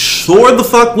 Sure the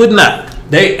fuck would not.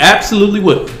 They absolutely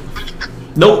would.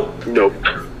 Nope.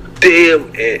 Damn,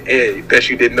 and bet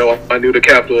you didn't know I knew the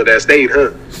capital of that state,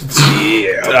 huh?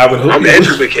 Yeah. I would hope. I'm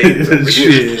educated.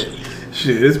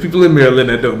 Shit, there's people in Maryland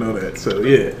that don't know that, so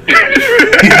yeah.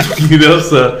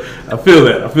 So I feel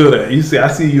that. You see, I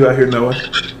see you out here knowing.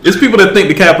 It's people that think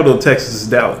the capital of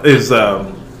Texas is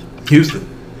Houston.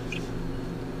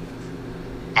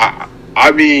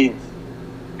 I mean,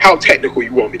 how technical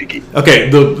you want me to get? Okay,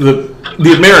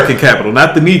 the American capital,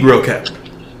 not the Negro capital.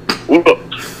 Well,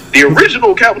 the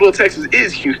original capital of Texas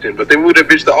is Houston, but they moved that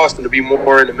bitch to Austin to be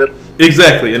more in the middle.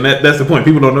 Exactly, and that's the point.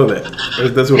 People don't know that.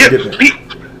 That's what I'm getting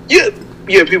at.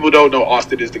 Yeah, people don't know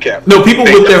Austin is the capital. No, people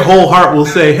with their whole heart will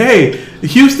say, hey,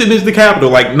 Houston is the capital,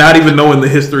 like not even knowing the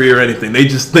history or anything. They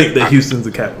just think that Houston's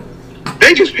the capital.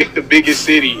 They just picked the biggest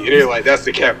city, and they're like, that's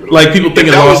the capital. Like people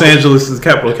thinking Los Angeles is the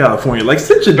capital of California. Like,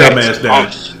 sit your dumb ass down.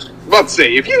 I'm about to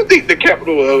say, if you think the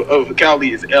capital of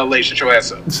Cali is LA, shut your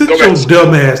ass up. Sit your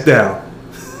dumb ass down.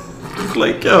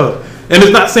 Like, yo. And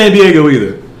it's not San Diego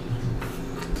either.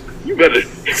 You better.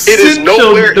 It is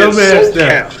nowhere in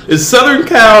SoCal. It's Southern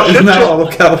Cal. It's not all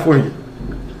of California.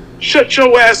 Shut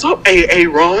your ass up,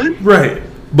 Ron. Right.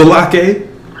 Balake.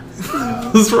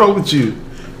 What's wrong with you?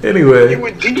 Anyway. You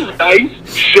would be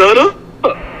nice. Shut up.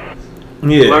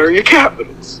 Yeah. Learn your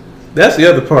capitals. That's the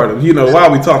other part of, why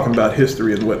are we talking about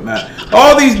history and whatnot?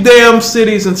 All these damn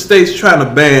cities and states trying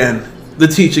to ban the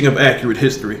teaching of accurate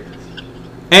history.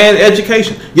 And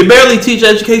education. You barely teach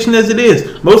education as it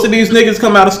is. Most of these niggas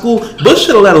come out of school. Bush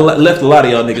should have left a lot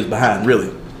of y'all niggas behind, really.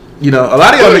 A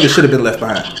lot of y'all niggas should have been left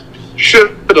behind.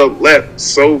 Should have left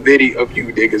so many of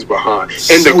you niggas behind.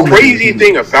 And the crazy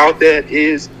thing about that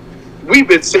is, we've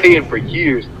been saying for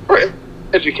years, our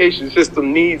education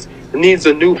system needs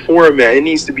a new format. It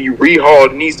needs to be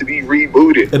rehauled. It needs to be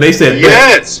rebooted. And they said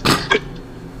yes.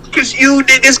 Because you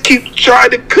niggas keep trying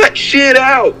to cut shit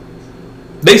out.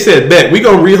 They said that we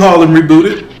gonna rehaul and reboot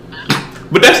it,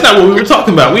 but that's not what we were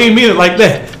talking about. We ain't mean it like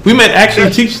that. We meant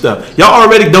actually teach stuff. Y'all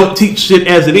already don't teach shit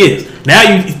as it is. Now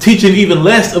you teaching even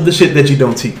less of the shit that you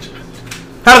don't teach.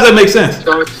 How does that make sense?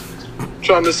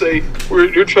 Trying to say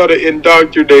you're trying to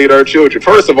indoctrinate our children.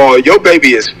 First of all, your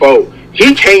baby is 4.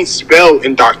 He can't spell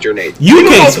indoctrinate. You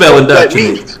can't spell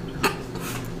indoctrinate.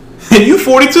 And you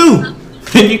 42,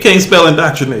 and you can't spell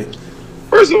indoctrinate.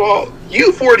 First of all,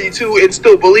 You 42 and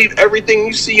still believe everything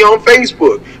you see on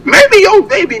Facebook. Maybe your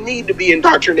baby need to be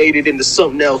indoctrinated into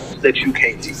something else that you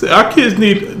can't teach. Our kids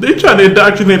they're trying to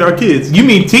indoctrinate our kids. You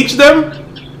mean teach them?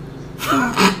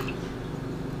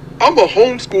 I'm going to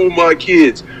homeschool my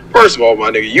kids. First of all, my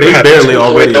nigga, you have barely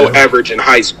already no average in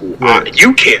high school. Right.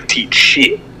 You can't teach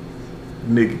shit.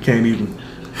 Nigga can't even.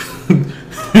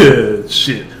 Yeah,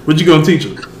 shit. What you gonna teach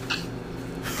them?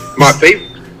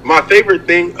 My favorite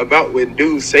thing about when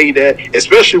dudes say that,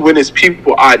 especially when it's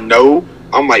people I know,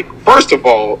 I'm like, first of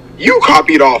all, you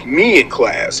copied off me in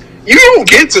class. You don't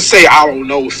get to say I don't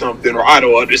know something or I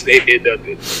don't understand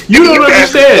nothing. You don't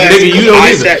understand, nigga. You don't I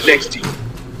either. sat next to you.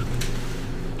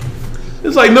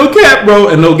 It's like no cap, bro,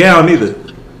 and no gown either.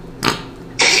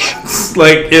 It's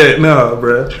like, yeah, no,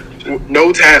 bro.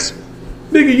 No tassel.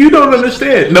 Nigga, you don't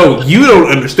understand. No, you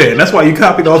don't understand. That's why you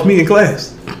copied off me in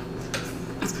class.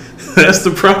 That's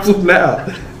the problem now,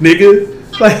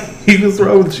 nigga. Like, what's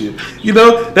wrong with you? You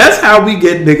know, that's how we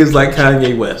get niggas like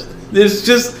Kanye West. It's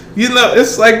just, you know,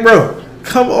 it's like, bro,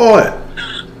 come on.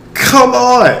 Come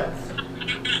on.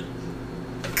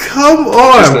 Come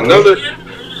on.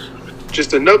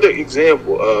 Just another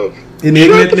example of an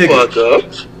ignorant nigga. Fuck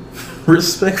up.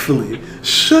 Respectfully,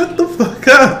 shut the fuck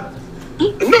up.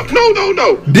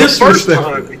 No. Disrespectfully. The first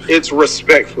time, it's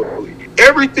respectfully.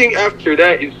 Everything after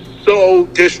that is so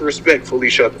disrespectfully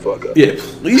shut the fuck up. Yeah,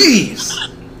 please.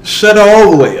 Shut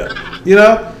all the way up. You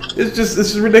know? It's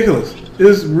just ridiculous.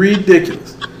 It's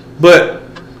ridiculous. But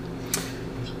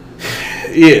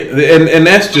yeah, and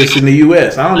that's just in the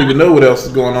US. I don't even know what else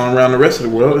is going on around the rest of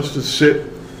the world. It's just shit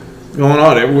going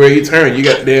on everywhere you turn. You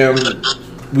got damn,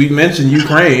 we mentioned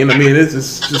Ukraine. I mean, it's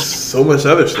just so much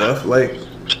other stuff. Like,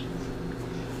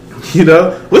 you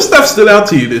know, what stuff stood out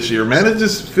to you this year, man? It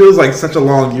just feels like such a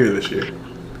long year this year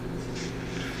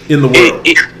in the world.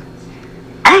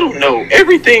 I don't know.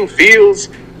 Everything feels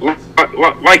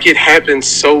like it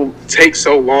happens takes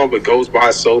so long, but goes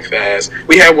by so fast.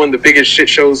 We had one of the biggest shit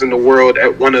shows in the world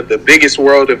at one of the biggest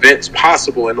world events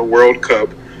possible in the World Cup.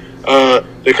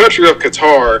 The country of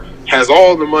Qatar has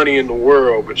all the money in the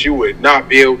world, but you would not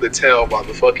be able to tell by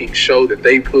the fucking show that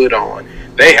they put on.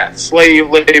 They had slave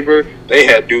labor. They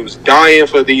had dudes dying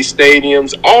for these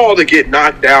stadiums, all to get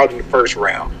knocked out in the first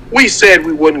round. We said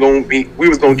we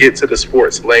was gonna get to the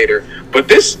sports later, but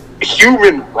this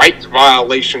human rights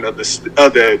violation of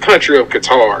the country of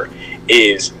Qatar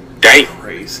is dang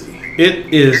crazy.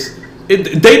 It is. They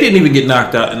didn't even get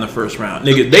knocked out in the first round,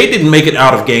 nigga. They didn't make it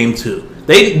out of game 2.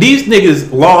 These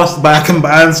niggas lost by a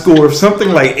combined score of something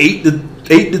like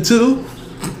 8-2,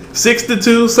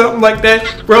 6-2, something like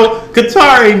that. Bro,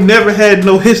 Qatar ain't never had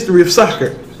no history of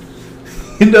soccer.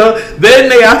 You know, then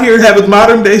they out here having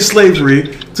modern day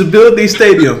slavery to build these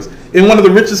stadiums in one of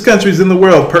the richest countries in the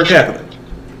world per capita.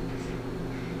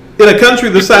 In a country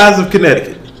the size of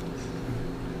Connecticut.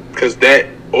 Because that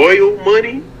oil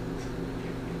money,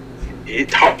 it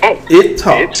talked.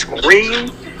 It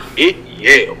screamed. It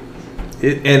yelled.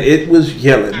 And it was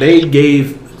yelling. They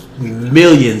gave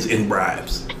millions in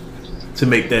bribes to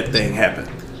make that thing happen.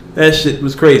 That shit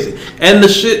was crazy. And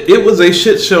it was a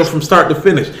shit show from start to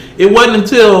finish. It wasn't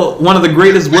until one of the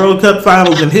greatest World Cup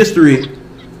finals in history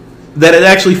that it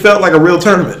actually felt like a real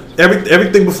tournament.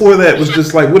 Everything before that was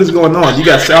just like, what is going on? You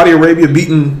got Saudi Arabia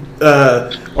beating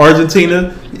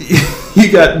Argentina.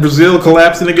 You got Brazil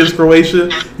collapsing against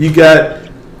Croatia. You got...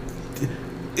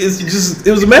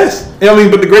 it was a mess. I mean,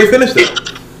 but the great finish though.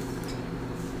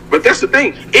 But that's the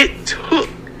thing. It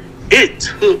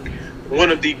took one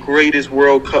of the greatest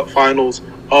World Cup finals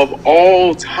of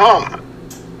all time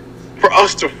for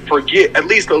us to forget at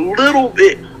least a little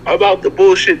bit about the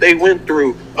bullshit they went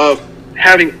through of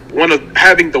having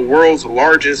the world's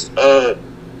largest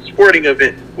sporting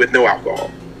event with no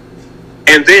alcohol,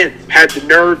 and then had the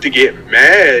nerve to get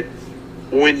mad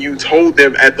when you told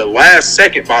them at the last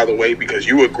second, by the way, because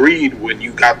you agreed when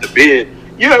you got the bid,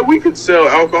 yeah, we could sell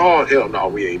alcohol. Hell no,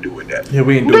 we ain't doing that. Yeah,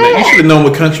 we ain't doing that. You should have known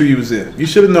what country you was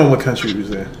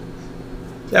in.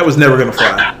 That was never going to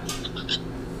fly.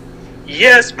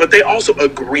 Yes, but they also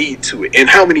agreed to it. And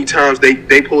how many times they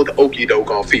pulled the okie doke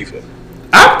on FIFA?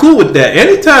 I'm cool with that.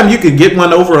 Anytime you can get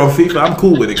one over on FIFA, I'm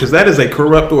cool with it, because that is a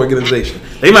corrupt organization.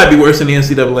 They might be worse than the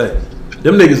NCAA.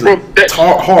 Them niggas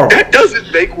are horrible. That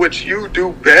doesn't make what you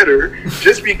do better.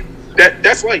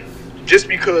 That's like just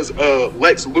because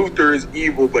Lex Luthor is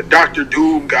evil, but Dr.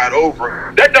 Doom got over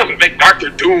him. That doesn't make Dr.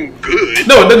 Doom good.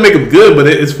 No, it doesn't make him good, but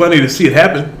it's funny to see it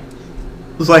happen.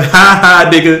 It's like, ha,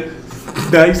 nigga.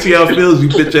 Now you see how it feels, you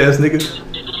bitch ass nigga.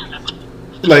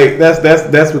 Like that's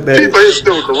what that is. But it's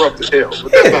still corrupt as hell.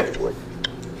 But that's not the point.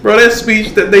 Bro, that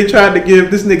speech that they tried to give,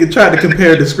 this nigga tried to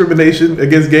compare discrimination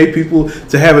against gay people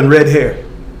to having red hair.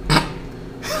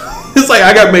 It's like,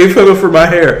 I got made fun of for my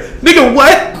hair. Nigga,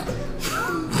 what?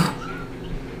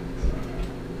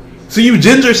 So you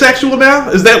ginger sexual now?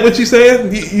 Is that what you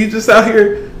saying? You just out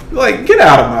here, like, get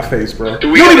out of my face, bro.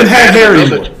 You don't even have hair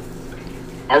anymore.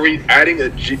 Are we adding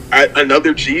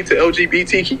another G to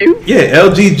LGBTQ? Yeah,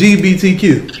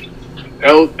 LGBTQ.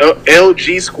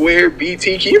 LG squared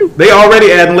BTQ. They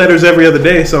already adding letters every other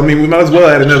day, so I mean, we might as well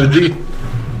add another G.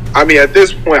 I mean, at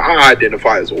this point, I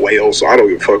identify as a whale, so I don't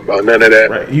give a fuck about none of that.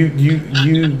 Right? You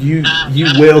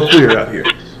whale queer out here.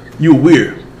 You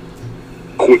weird.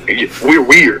 We're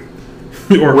weird.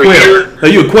 Or we're quail. Are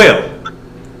you a quail?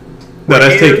 No,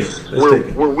 that's taken.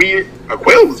 We're weird. A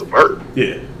quail is a bird.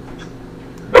 Yeah.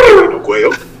 No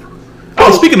quail.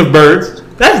 Oh, speaking of birds,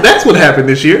 that's what happened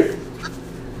this year.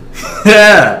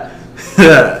 Yeah.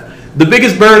 The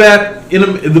biggest bird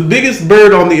the biggest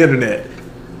bird on the internet.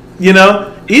 You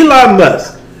know, Elon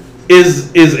Musk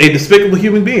is a despicable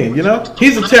human being. You know,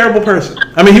 he's a terrible person.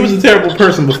 I mean, he was a terrible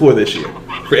person before this year.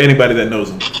 For anybody that knows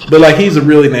him, but like, he's a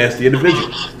really nasty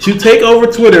individual. To take over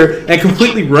Twitter and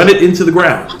completely run it into the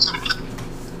ground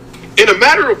in a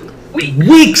matter of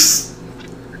weeks.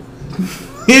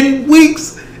 In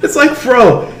weeks, it's like,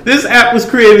 bro, this app was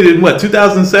created in what,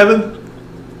 2007,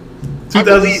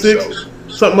 2006,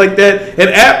 something like that. An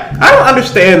app, I don't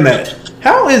understand that.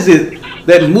 How is it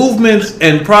that movements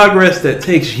and progress that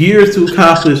takes years to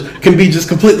accomplish can be just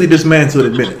completely dismantled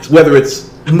in minutes? Whether it's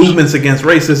movements against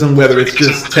racism, whether it's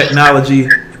just technology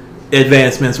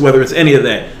advancements, whether it's any of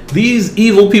that. These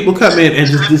evil people come in and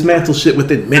just dismantle shit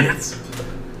within minutes.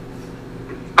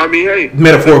 I mean, hey,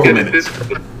 metaphorical minutes.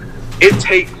 It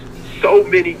takes so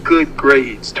many good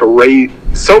grades to raise,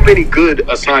 so many good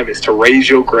assignments to raise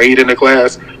your grade in a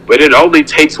class, but it only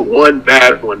takes one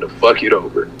bad one to fuck it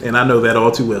over. And I know that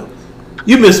all too well.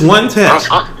 You miss one test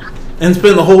and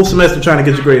spend the whole semester trying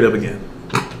to get your grade up again.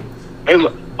 Hey,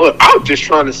 look, I'm just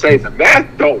trying to say the math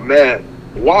don't matter.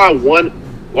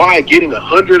 Why getting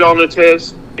 100 on the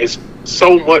test is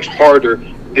so much harder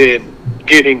than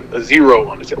getting a 0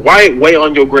 on the test? Why weigh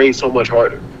on your grade so much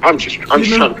harder? I'm just trying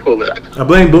to pull it out. I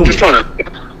blame Boomer. Just trying to.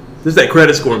 This is that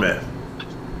credit score math.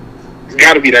 It's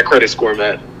got to be that credit score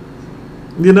math.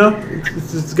 You know,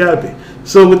 it's got to be.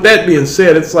 So with that being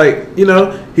said, it's like, you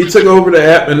know, he took over the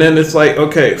app, and then it's like,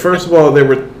 okay, first of all, there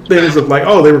were things of like,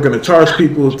 oh, they were going to charge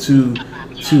people to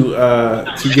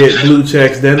get blue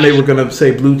checks. Then they were going to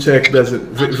say blue check doesn't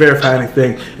verify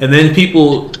anything, and then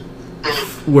people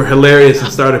were hilarious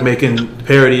and started making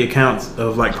parody accounts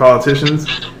of like politicians,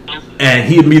 and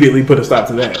he immediately put a stop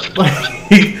to that.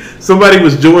 Like, somebody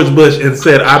was George Bush and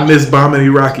said, "I miss bombing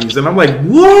Iraqis," and I'm like,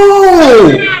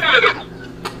 whoa.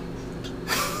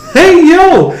 Hey,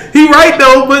 yo, he right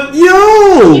though, but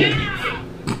yo,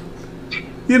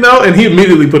 you know, and he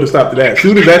immediately put a stop to that. As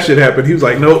soon as that shit happened, he was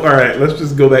like, no, all right, let's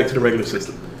just go back to the regular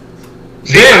system.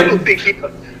 I don't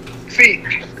think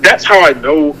that's how I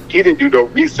know he didn't do no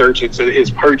research into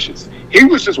his purchase. He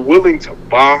was just willing to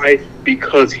buy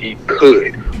because he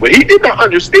could. What he did not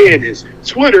understand is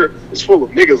Twitter is full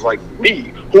of niggas like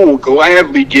me who will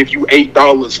gladly give you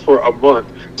 $8 for a month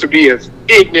to be as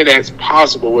ignorant as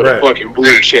possible with a fucking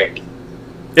blue check.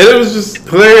 And it was just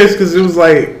hilarious because it was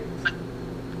like,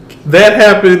 that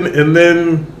happened, and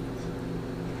then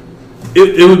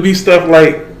it would be stuff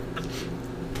like,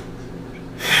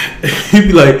 he'd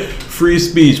be like, free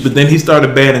speech, but then he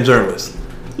started banning journalists.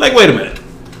 Like, wait a minute.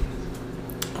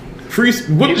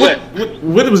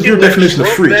 What was your definition of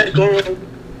free?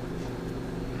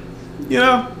 You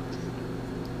know?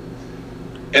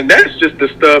 And that's just the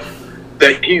stuff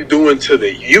that he's doing to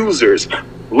the users,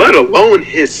 let alone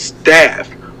his staff,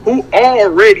 who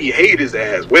already hate his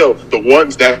ass. Well, the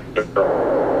ones that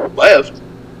are left.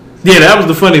 Yeah, that was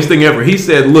the funniest thing ever. He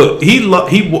said, look,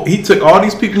 he took all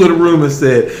these people in the room and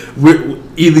said,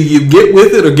 either you get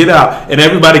with it or get out. And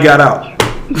everybody got out.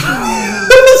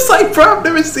 It's like, bro, I've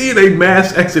never seen a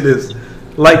mass exodus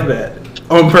like that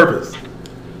on purpose.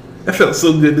 That felt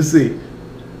so good to see.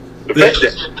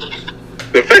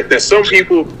 The fact that some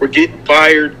people were getting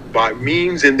fired by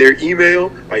memes in their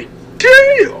email, like,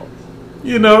 damn.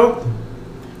 You know?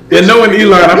 And knowing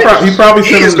Elon, he probably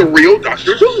sent him. He is the real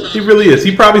Dr. Doom. He really is.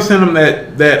 He probably sent him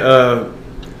that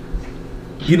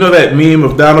you know that meme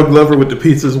of Donald Glover with the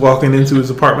pizzas walking into his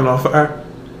apartment on fire?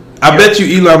 I bet you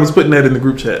Elon was putting that in the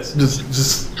group chats.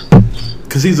 Just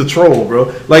because he's a troll,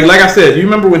 bro. Like I said, you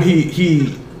remember when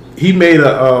he made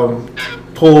a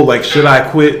poll like, should I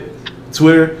quit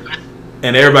Twitter?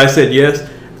 And everybody said yes.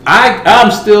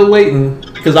 I'm still waiting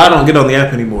because I don't get on the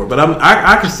app anymore. But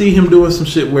I can see him doing some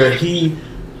shit where he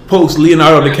post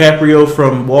Leonardo DiCaprio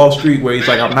from Wall Street where he's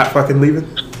like, I'm not fucking leaving.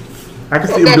 I can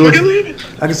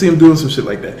see him doing some shit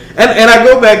like that. And I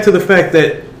go back to the fact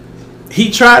that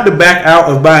he tried to back out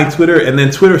of buying Twitter, and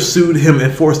then Twitter sued him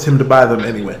and forced him to buy them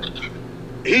anyway.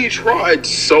 He tried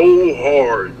so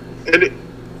hard, and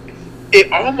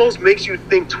it almost makes you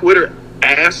think Twitter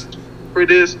asked for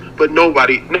this, but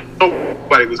nobody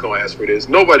was going to ask for this.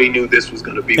 Nobody knew this was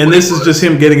going to be. And this is just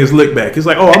him getting his lick back. He's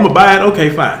like, "Oh, I'm gonna buy it. Okay,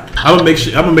 fine. I'm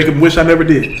gonna make him wish I never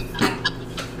did."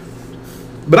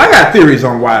 But I got theories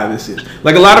on why this is.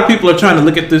 Like, a lot of people are trying to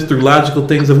look at this through logical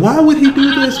things of why would he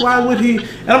do this? Why would he?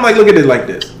 And I'm like, look at it like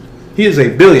this. He is a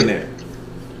billionaire.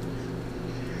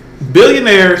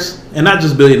 Billionaires, and not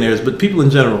just billionaires, but people in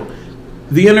general,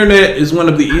 the internet is one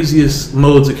of the easiest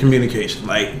modes of communication.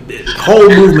 Like, whole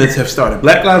movements have started.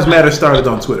 Black Lives Matter started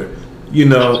on Twitter. You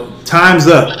know, Time's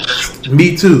Up,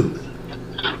 Me Too.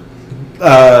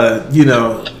 You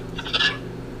know,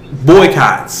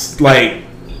 boycotts, like,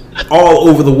 all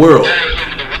over the world.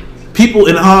 People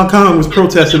in Hong Kong was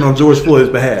protesting on George Floyd's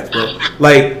behalf, bro.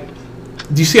 Like,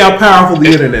 do you see how powerful the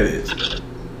internet is?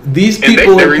 These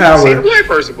people in power, black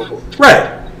person before.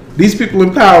 right? These people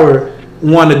in power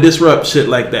want to disrupt shit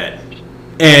like that,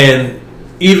 and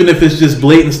even if it's just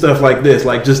blatant stuff like this,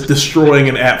 like just destroying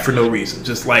an app for no reason,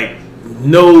 just like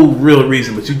no real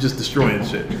reason, but you just destroying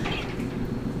shit.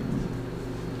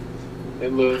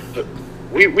 And look,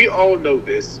 we all know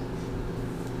this.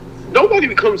 Nobody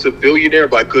becomes a billionaire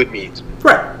by good means.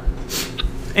 Right.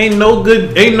 Ain't no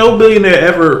billionaire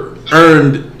ever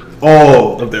earned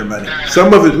all of their money.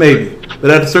 Some of it maybe, but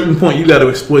at a certain point, you got to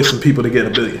exploit some people to get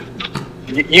 $1 billion.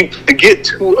 You to get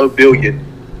to $1 billion,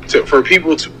 for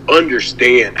people to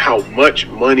understand how much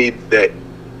money that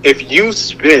if you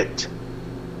spent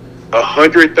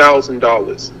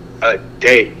 $100,000 a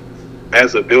day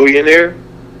as a billionaire,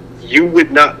 you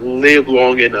would not live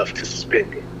long enough to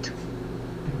spend it.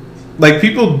 Like,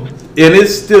 people, and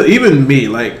it's still, even me,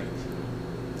 like,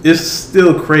 it's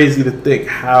still crazy to think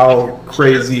how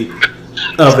crazy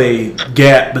of a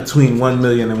gap between 1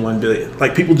 million and 1 billion.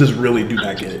 Like, people just really do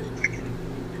not get it.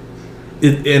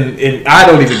 And I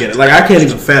don't even get it. Like, I can't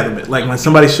even fathom it. Like, when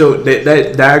somebody showed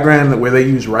that diagram where they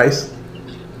use rice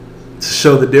to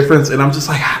show the difference, and I'm just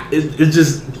like, it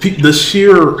just, the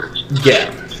sheer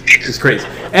gap is crazy.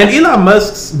 And Elon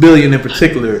Musk's billion in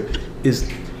particular is,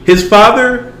 his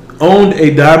father owned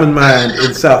a diamond mine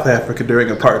in South Africa during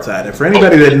apartheid. And for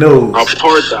anybody that knows...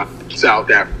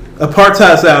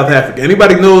 Apartheid South Africa.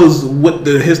 Anybody knows what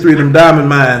the history of them diamond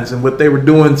mines and what they were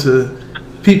doing to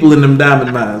people in them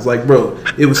diamond mines. Like, bro,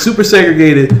 it was super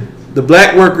segregated. The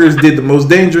black workers did the most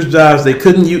dangerous jobs. They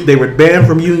were banned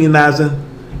from unionizing.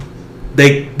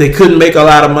 They couldn't make a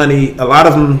lot of money. A lot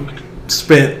of them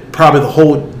spent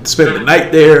the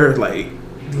night there, like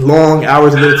long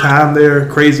hours of their time there,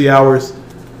 crazy hours.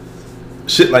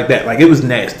 Shit like that. Like, it was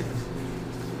nasty.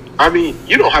 I mean,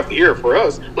 you don't have to hear it for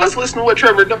us. Let's listen to what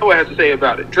Trevor Noah has to say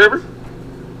about it. Trevor?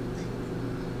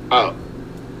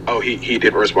 Oh, he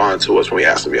didn't respond to us when we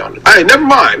asked him to be on it. Hey, never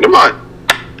mind.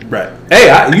 Right. Hey,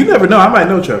 you never know. I might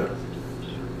know Trevor.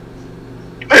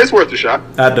 Hey, it's worth a shot.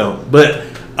 I don't. But,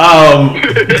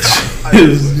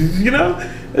 you know,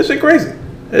 that shit crazy.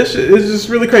 That shit is just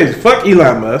really crazy. Fuck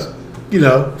Elon Musk. You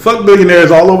know, fuck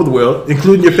billionaires all over the world,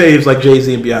 including your faves like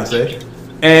Jay-Z and Beyonce.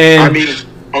 And I mean,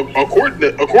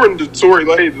 according to Tory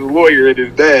Lanez, the lawyer, and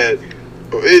his dad,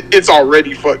 it's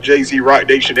already fuck Jay-Z, Rock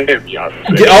Nation, and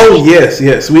Beyonce. Oh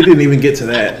yes. We didn't even get to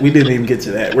that. We're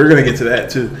gonna get to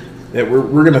that too. That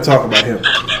we're gonna talk about him.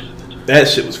 That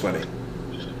shit was funny.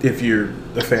 If you're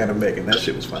a fan of Megan, that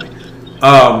shit was funny.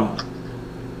 But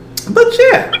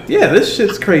yeah, this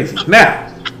shit's crazy. Now,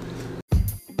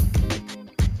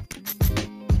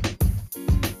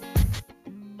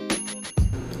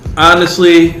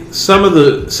 honestly, some of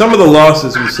the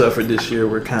losses we suffered this year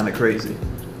were kind of crazy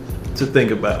to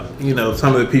think about. You know,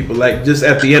 some of the people, like, just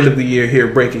at the end of the year here,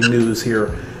 breaking news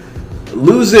here,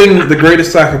 losing the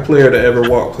greatest soccer player to ever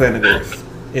walk planet Earth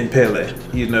in Pele.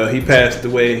 You know, he passed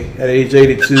away at age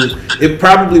 82. It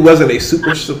probably wasn't a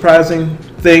super surprising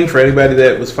thing for anybody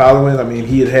that was following. I mean,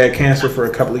 he had cancer for a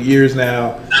couple of years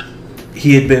now.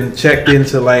 He had been checked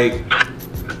into, like,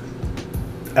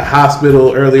 a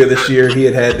hospital earlier this year. He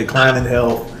had declining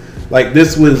health. Like,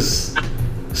 this was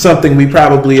something we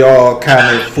probably all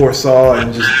kind of foresaw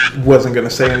and just wasn't going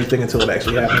to say anything until it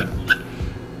actually happened.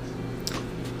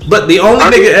 But the only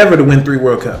nigga ever to win 3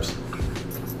 World Cups.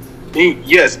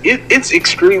 Yes, it's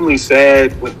extremely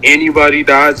sad when anybody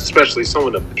dies, especially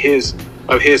someone of his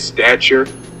stature.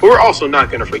 But we're also not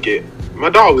going to forget, my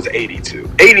dog was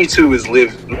 82. 82 is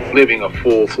living a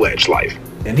full-fledged life.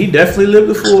 And he definitely lived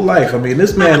a full life. I mean,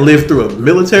 this man lived through a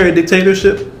military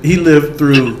dictatorship. He lived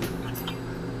through,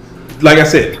 like I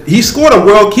said, he scored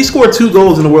 2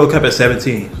 goals in the World Cup at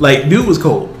 17. Like, dude was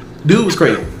cold. Dude was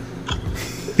crazy.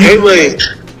 Pele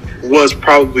was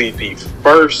probably the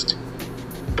first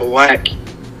black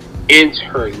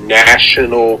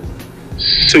international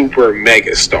super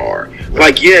mega star.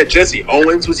 Like, yeah, Jesse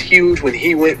Owens was huge when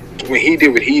he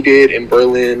did what he did in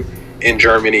Berlin, in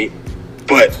Germany.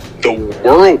 But the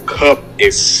World Cup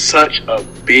is such a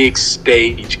big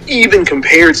stage, even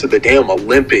compared to the damn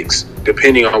Olympics,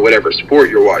 depending on whatever sport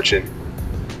you're watching.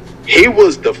 He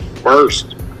was the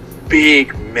first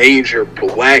big major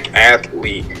black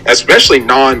athlete, especially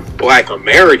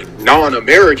non-American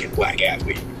black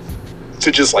athlete,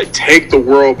 to just like take the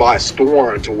world by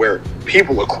storm, to where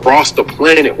people across the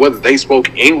planet, whether they spoke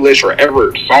English or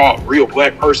ever saw a real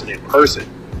black person in person.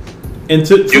 And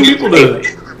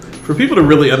for people to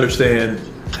really understand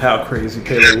how crazy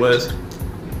Pele was,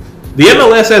 the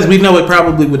MLS as we know it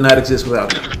probably would not exist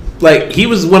without him. Like, he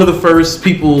was one of the first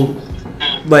people,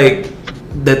 like,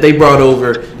 that they brought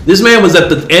over. This man was at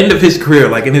the end of his career,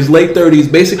 like in his late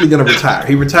 30s, basically going to retire.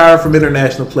 He retired from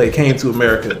international play, came to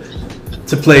America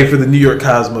to play for the New York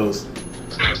Cosmos.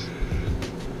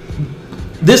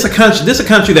 This a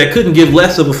country that couldn't give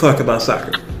less of a fuck about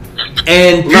soccer.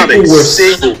 And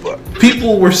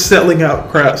people were selling out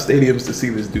crowd stadiums to see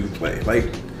this dude play. Like,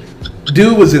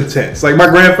 dude was intense. Like, my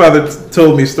grandfather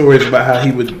told me stories about how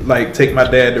he would like take my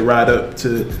dad to ride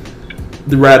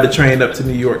the train up to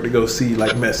New York to go see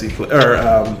like Messi play, or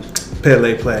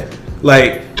Pele play.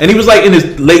 Like, and he was like in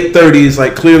his late 30s,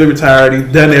 like clearly retired.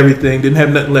 He'd done everything, didn't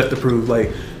have nothing left to prove.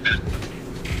 Like,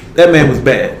 that man was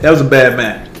bad. That was a bad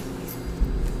man.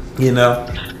 You know?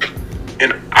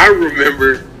 And I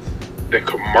remember the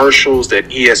commercials that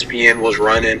ESPN was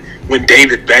running when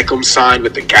David Beckham signed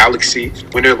with the Galaxy,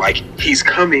 when they're like, he's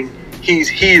coming, he's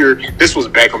here. This was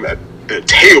Beckham at the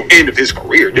tail end of his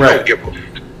career. He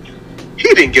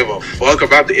didn't give a fuck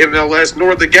about the MLS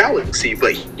nor the Galaxy,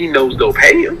 but he knows they'll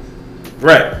pay him.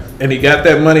 Right. And he got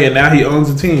that money, and now he owns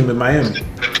a team in Miami.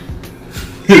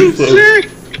 So,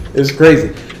 it's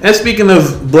crazy. And speaking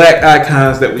of black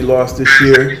icons that we lost this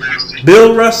year,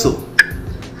 Bill Russell.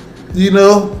 You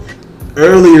know,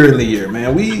 earlier in the year,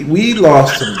 man, we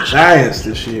lost some giants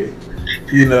this year.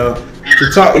 You know,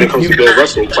 to talk when it comes to Bill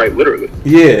Russell, quite literally.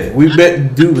 Yeah, we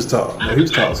bet dude was tall. No, he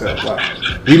was tall as hell.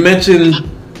 Wow. We mentioned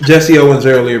Jesse Owens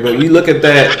earlier, but we look at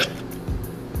that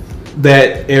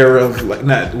era of like,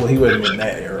 not, well, he wasn't in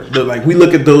that era, but like we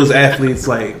look at those athletes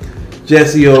like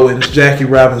Jesse Owens, Jackie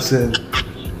Robinson,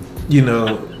 you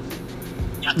know,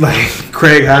 like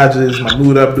Craig Hodges,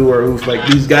 Mahmoud Abdul-Rauf, like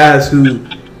these guys who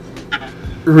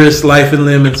risked life and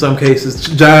limb in some cases.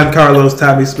 John Carlos,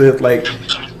 Tommy Smith, like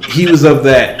he was of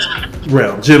that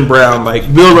realm. Jim Brown,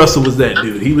 like Bill Russell was that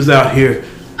dude. He was out here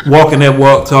walking that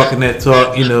walk, talking that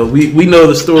talk. You know, we know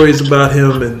the stories about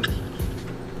him and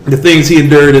the things he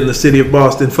endured in the city of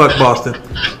Boston. Fuck Boston.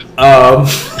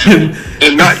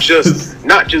 And not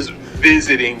just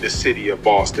visiting the city of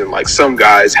Boston like some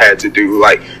guys had to do.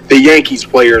 Like the Yankees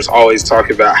players always talk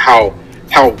about how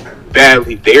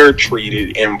badly they're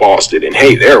treated in Boston, and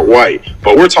hey, they're white,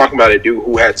 but we're talking about a dude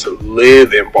who had to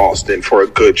live in Boston for a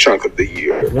good chunk of the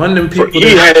year. One of them people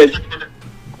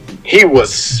he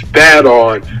was spat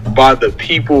on by the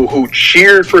people who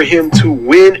cheered for him to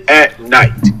win at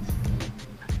night.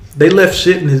 They left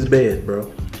shit in his bed,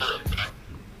 bro.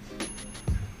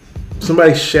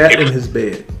 Somebody shat in his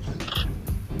bed.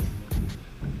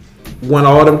 Won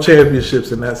all them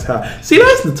championships, and that's how. See,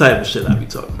 that's the type of shit I be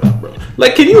talking about, bro.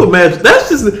 Like, can you imagine?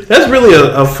 That's really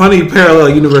a funny parallel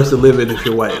universe to live in if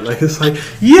you're white. Like, it's like,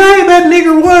 yay, that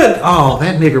nigger won. Oh,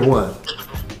 that nigger won.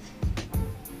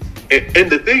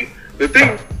 And the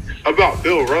thing about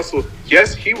Bill Russell,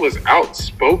 yes, he was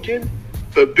outspoken,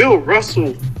 but Bill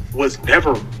Russell was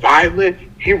never violent.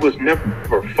 He was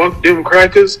never fuck them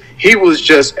crackers. He was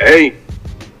just, hey,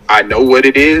 I know what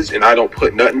it is, and I don't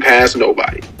put nothing past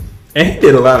nobody. And he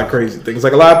did a lot of crazy things.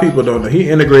 Like, a lot of people don't know. He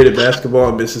integrated basketball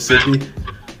in Mississippi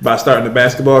by starting a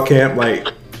basketball camp, like,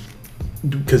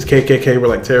 because KKK were,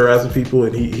 like, terrorizing people,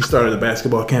 and he started a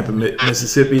basketball camp in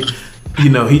Mississippi. You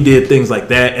know, he did things like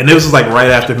that. And this was, like, right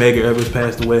after Medgar Evers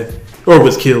passed away, or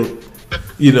was killed.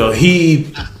 You know,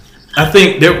 I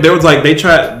think there was, like,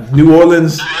 New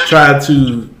Orleans tried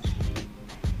to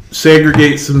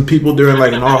segregate some people during,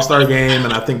 like, an all-star game,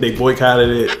 and I think they boycotted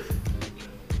it.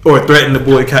 Or threatened to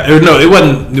boycott. Or no, it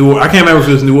wasn't New Orleans. I can't remember if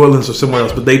it was New Orleans or somewhere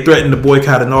else, but they threatened to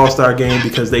boycott an all-star game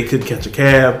because they couldn't catch a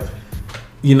cab.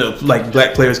 You know, like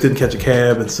black players couldn't catch a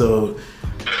cab, and so,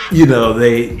 you know,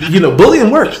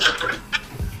 bullying works.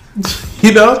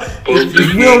 You know,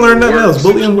 if we don't learn nothing else,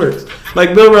 bullying works.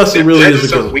 Like Bill Russell really is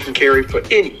the GOAT. We can carry for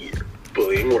any year.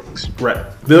 Bullying works. Right.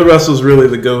 Bill Russell's really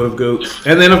the GOAT of GOATs.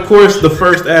 And then, of course, the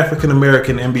first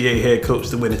African-American NBA head coach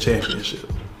to win a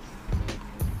championship.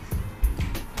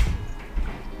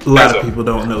 A lot of people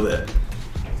don't know that.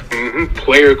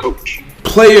 Player coach.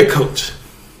 Player coach.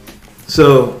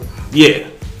 So, yeah.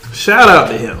 Shout out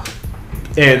to him.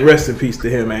 And rest in peace to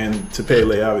him and to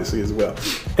Pele, obviously, as well.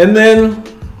 And then,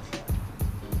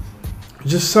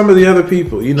 just some of the other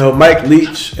people. You know, Mike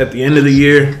Leach at the end of the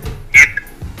year.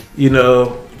 You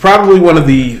know, probably one of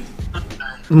the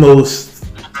most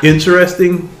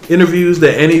interesting interviews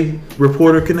that any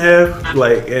reporter can have.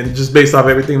 Like, and just based off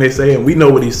everything they say, and we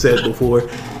know what he said before.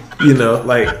 You know,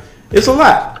 like, it's a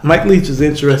lot. Mike Leach is an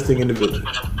interesting individual.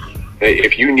 Hey,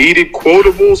 if you needed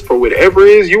quotables for whatever it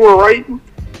is you were writing,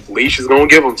 Leach is going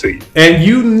to give them to you. And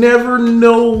you never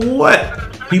know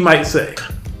what he might say.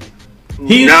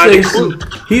 He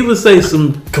would say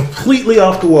some completely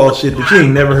off the wall shit that you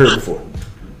ain't never heard before.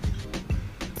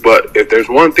 But if there's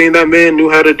one thing that man knew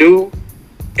how to do,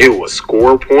 it was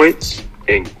score points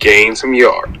and gain some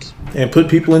yards. And put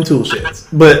people in tool sheds.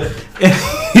 But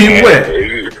he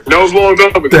went. That was a long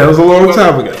time ago. That was a long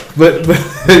time ago. But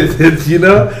you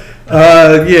know,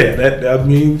 yeah, that, I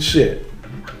mean, shit.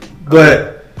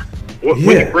 But when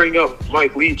you bring up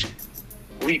Mike Leach,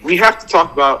 we have to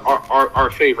talk about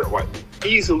our favorite white,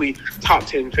 easily top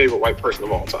 10 favorite white person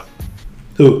of all time.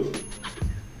 Who?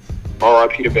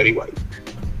 R.I.P. to Betty White.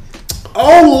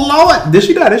 Oh, Lord. Did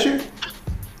she die this year?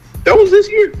 That was this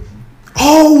year.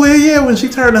 Oh, well, yeah, when she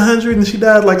turned 100 and she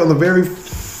died like on the very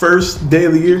first day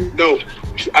of the year? No,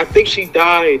 I think she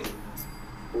died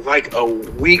like a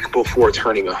week before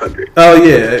turning 100. Oh,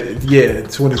 yeah,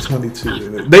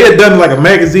 2022. They had done like a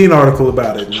magazine article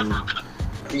about it.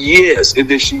 Yes, and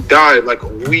then she died like a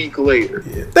week later.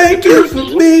 Yeah. Thank you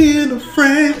for being a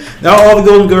friend. Now all the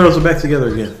Golden Girls are back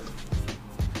together again.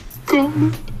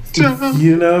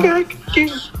 You know?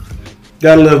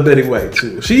 Gotta love Betty White,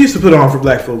 too. She used to put on for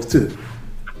black folks, too.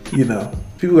 You know,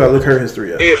 people gotta look her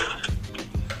history up.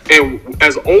 And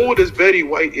as old as Betty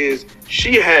White is,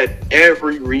 she had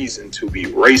every reason to be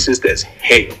racist as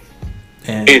hell.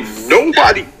 And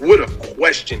nobody would have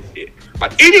questioned it.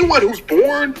 Like anyone who's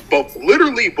born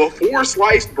literally before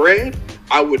sliced bread,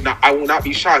 I will not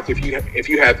be shocked if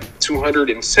you have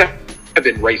 207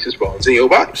 racist bones in your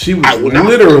body. She was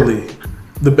literally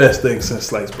the best thing since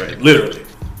sliced bread. Literally.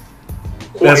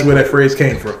 That's where that phrase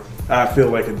came from. I feel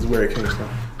like it's where it came from.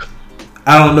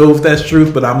 I don't know if that's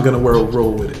truth, but I'm gonna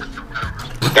roll with it.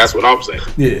 That's what I'm saying.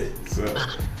 Yeah. So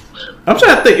I'm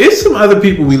trying to think. It's some other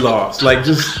people we lost, like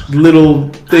just little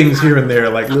things here and there,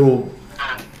 like little.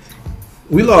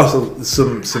 We lost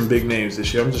some big names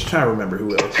this year. I'm just trying to remember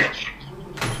who else.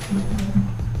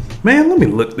 Man, let me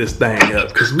look this thing up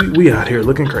because we out here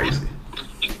looking crazy.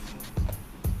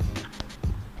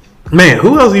 Man,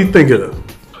 who else are you thinking of?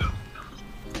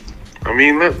 I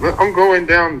mean, I'm going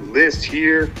down the list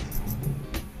here.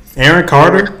 Aaron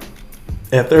Carter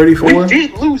at 34. We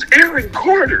did lose Aaron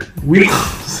Carter. We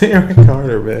lost Aaron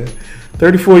Carter, man.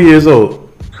 34 years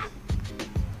old.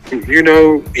 You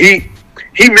know, he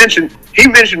mentioned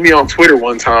me on Twitter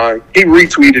one time. He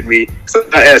retweeted me. So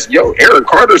I asked, "Yo, Aaron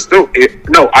Carter still?"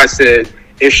 No, I said,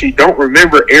 "If she don't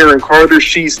remember Aaron Carter,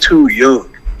 she's too young."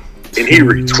 And he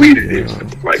retweeted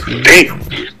it. Like, damn.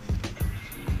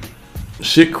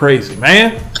 Shit crazy,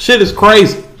 man. Shit is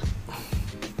crazy.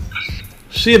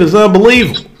 Shit is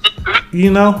unbelievable.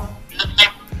 You know?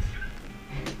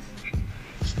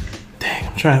 Dang,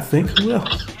 I'm trying to think who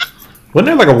else. Wasn't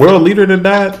there like a world leader that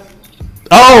died?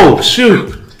 Oh,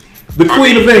 shoot. The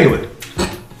Queen of England.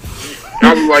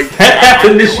 I was like, that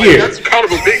happened this year. That's kind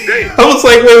of a big day. I was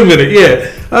like, wait a minute,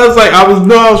 yeah.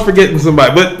 I was forgetting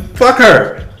somebody, but fuck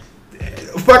her.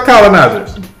 Fuck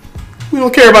colonizers. We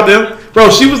don't care about them.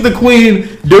 Bro, she was the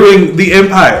queen during the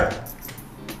empire.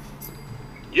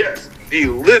 Yes, the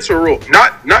literal,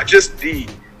 not just the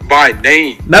by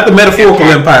name. Not the metaphorical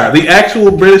empire. The actual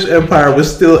British Empire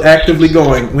was still actively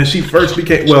going when she first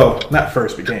became, well, not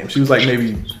first became. She was like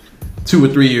maybe 2 or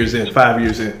 3 years in, 5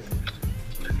 years in.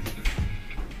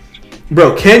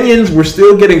 Bro, Kenyans were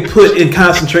still getting put in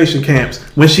concentration camps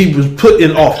when she was put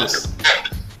in office.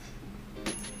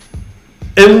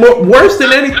 And worse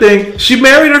than anything, she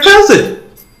married her cousin.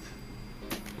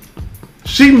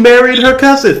 She married her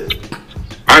cousin.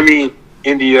 I mean,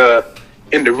 in the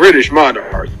British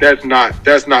monarch, that's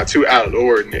not too out of the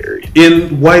ordinary.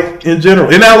 In white in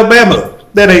general, in Alabama,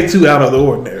 that ain't too out of the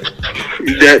ordinary.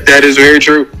 That is very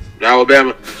true. In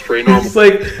Alabama, it's pretty normal. It's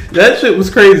like that shit was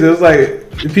crazy. It was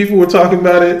like people were talking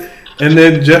about it, and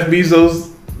then Jeff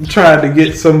Bezos tried to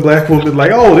get some black woman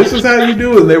like, oh, this is how you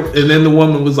do it. And then the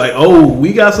woman was like, oh,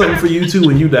 we got something for you too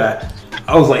when you die.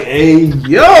 I was like, hey,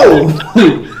 yo.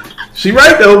 She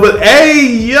right though, but hey,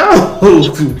 yo.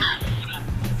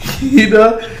 You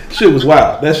know, shit was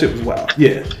wild. That shit was wild.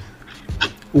 Yeah.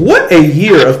 What a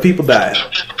year of people dying.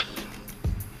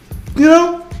 You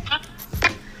know?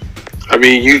 I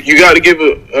mean, you got to give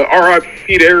a RIP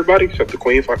to everybody except the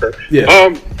Queen. Fuck her.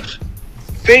 Yeah.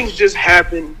 Things just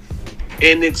happen,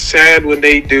 and it's sad when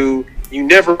they do. You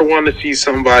never want to see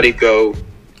somebody go.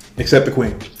 Except the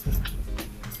Queen.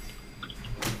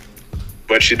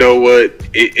 But you know what?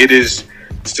 It's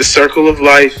the circle of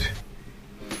life.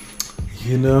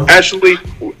 You know? Actually,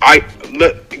 I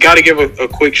got to give a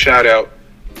quick shout out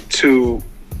to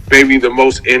maybe the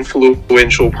most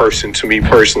influential person to me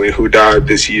personally who died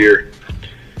this year.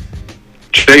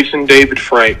 Jason David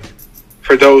Frank.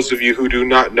 For those of you who do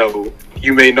not know,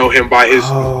 you may know him by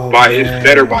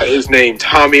his name,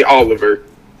 Tommy Oliver.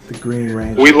 The Green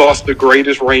Ranger. We lost the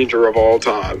greatest ranger of all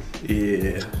time.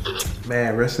 Yeah.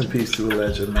 Man, rest in peace to a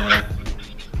legend, man.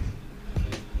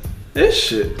 This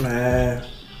shit, man.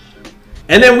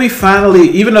 And then we finally,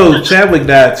 even though Chadwick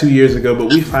died 2 years ago, but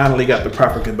we finally got the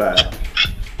proper goodbye.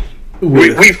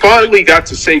 We finally got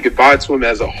to say goodbye to him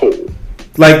as a whole.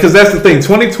 Like, because that's the thing.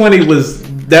 2020 was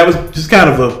just kind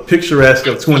of a picturesque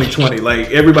of 2020.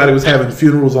 Like, everybody was having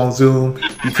funerals on Zoom.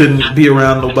 You couldn't be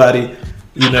around nobody.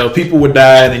 You know, people were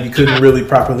dying and you couldn't really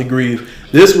properly grieve.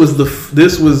 This was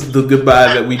the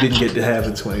goodbye that we didn't get to have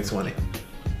in 2020.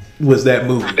 Was that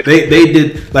movie. They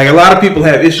did, like, a lot of people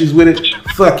have issues with it.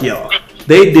 Fuck y'all.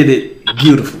 They did it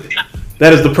beautifully.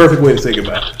 That is the perfect way to say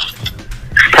goodbye.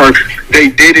 Perfect. They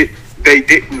did it. They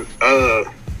didn't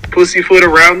pussyfoot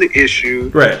around the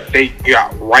issue. Right. They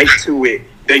got right to it.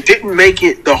 They didn't make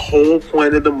it the whole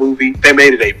point of the movie. They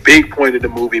made it a big point of the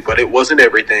movie, but it wasn't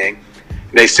everything.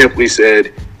 They simply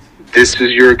said, "This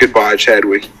is your goodbye,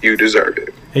 Chadwick. You deserve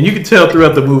it." And you can tell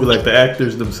throughout the movie, like, the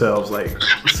actors themselves, like,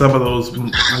 some of those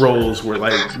roles were,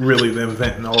 like, really them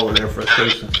venting all of their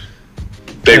frustration.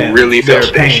 They really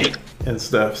felt pain and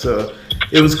stuff. So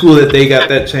it was cool that they got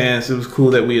that chance. It was cool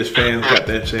that we as fans got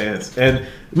that chance. And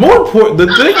more important, the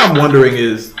thing I'm wondering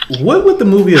is, what would the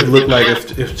movie have looked like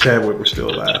if Chadwick were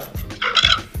still alive?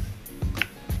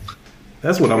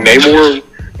 That's what I'm wondering.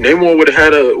 Namor would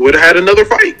have had another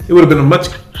fight. It would have been a much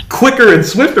quicker and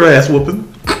swifter ass whooping.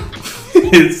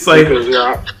 It's like, because,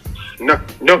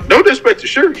 no disrespect to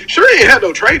Shuri. Shuri ain't had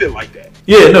no training like that.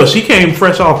 Yeah, no, she came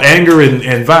fresh off anger and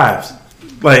vibes.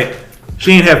 Like,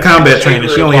 she didn't have combat training.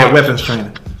 She only had weapons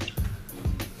training.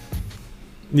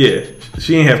 Yeah,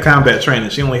 she didn't have combat training.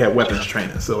 She only had weapons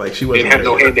training. So, like, she wasn't. Didn't have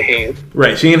no hand to hand.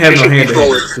 Right, she didn't have no hand to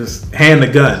hand. Just hand the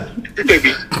gun.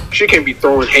 She can't be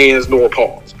throwing hands nor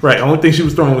paws. Right, only thing she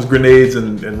was throwing was grenades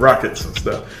and rockets and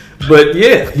stuff. But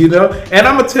yeah, you know, and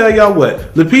I'm gonna tell y'all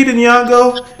what, Lupita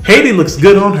Nyong'o, Haiti looks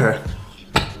good on her.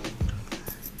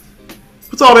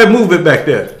 What's all that movement back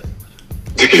there?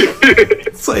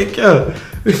 It's like, yo,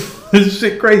 this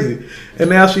shit crazy.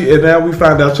 And now we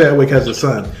find out Chadwick has a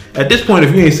son. At this point,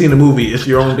 if you ain't seen the movie, it's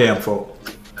your own damn fault.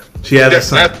 She has a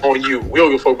son. That's on you. We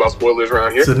don't give a fuck about spoilers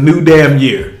around here. It's a new damn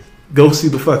year. Go see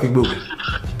the fucking movie.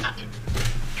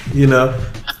 You know,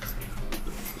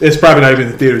 it's probably not even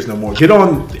in the theaters no more. Get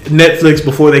on Netflix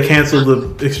before they cancel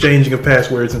the exchanging of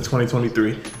passwords in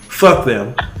 2023. Fuck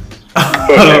them.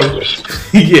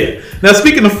 Yeah. Now,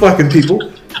 speaking of fucking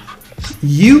people,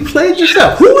 you played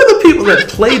yourself. Who were the people that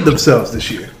played themselves this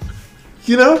year?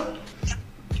 You know?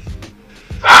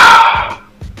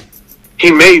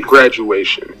 He made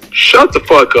Graduation. Shut the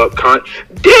fuck up, Kanye.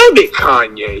 Damn it,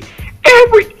 Kanye.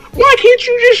 Why can't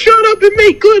you just shut up and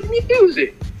make good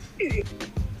music?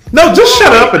 No, just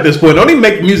shut up at this point. Don't even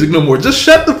make music no more. Just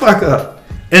shut the fuck up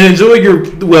and enjoy your.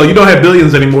 Well, you don't have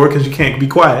billions anymore because you can't be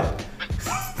quiet.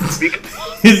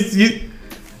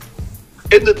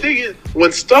 And the thing is,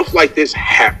 when stuff like this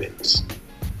happens,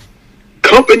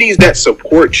 companies that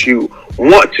support you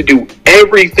want to do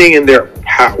everything in their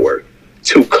power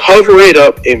to cover it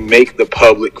up and make the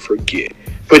public forget.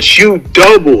 But you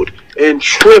doubled and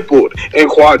tripled and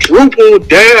quadrupled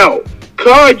down.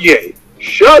 Kanye,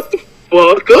 shut the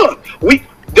fuck up.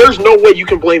 There's no way you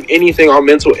can blame anything on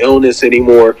mental illness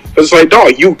anymore. It's like,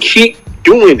 dog, you keep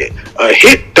doing it. A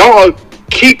hit dog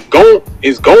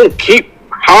is going to keep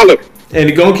hollering. And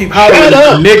you're going to keep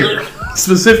hollering nigger,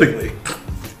 specifically.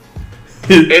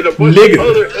 And a bunch of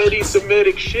other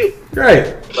anti-Semitic shit. Right.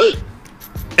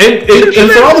 And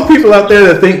for all the people out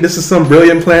there that think this is some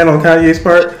brilliant plan on Kanye's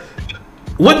part,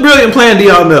 what brilliant plan do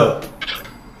y'all know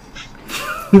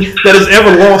that has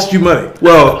ever lost you money?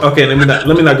 Well, okay, let me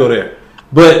not go there.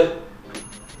 But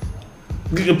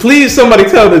Please, somebody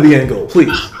tell me the end goal,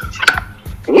 please.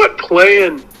 What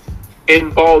plan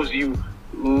involves you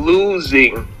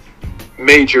losing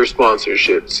major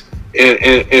sponsorships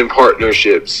and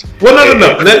partnerships? Well,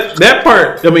 no. That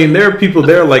part, I mean, there are people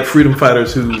there like freedom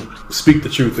fighters who speak the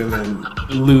truth and then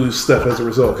lose stuff as a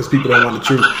result because people don't want the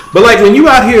truth. But like when you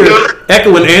out here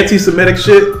echoing anti-Semitic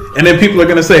shit, and then people are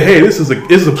gonna say, "Hey, this is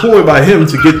a ploy by him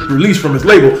to get released from his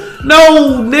label."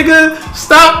 No, nigga,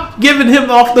 stop giving him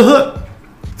off the hook.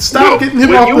 Stop getting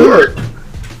him off the hook.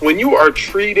 When you are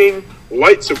treating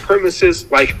white supremacists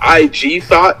like IG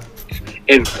thought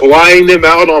and flying them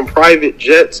out on private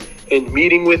jets and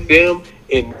meeting with them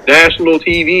in national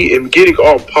TV and getting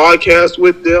on podcasts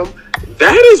with them,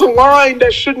 that is a line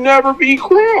that should never be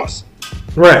crossed.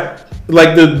 Right.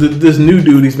 Like this new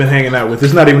dude he's been hanging out with.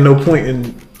 There's not even no point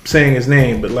in saying his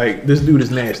name, but like this dude is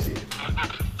nasty.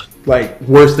 Like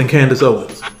worse than Candace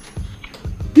Owens.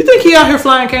 You think he out here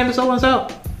flying Candace Owens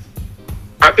out?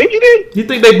 I think he did. You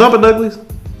think they bumping uglies?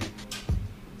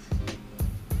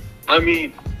 I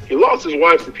mean, he lost his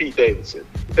wife to Pete Davidson.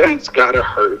 That's gotta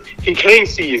hurt. He can't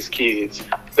see his kids.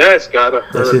 That's gotta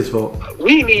hurt. That's his fault.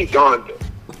 We need Donda.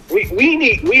 We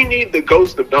need the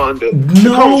ghost of Donda.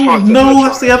 No,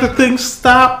 that's the other thing.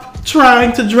 Stop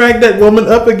trying to drag that woman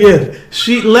up again.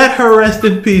 Let her rest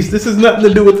in peace. This has nothing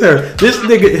to do with her. This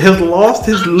nigga has lost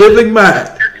his living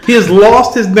mind. He has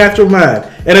lost his natural mind.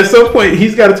 And at some point,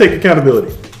 he's got to take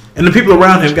accountability. And the people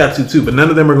around him got to too, but none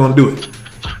of them are going to do it.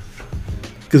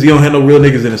 Because he don't have no real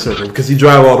niggas in his circle. Because he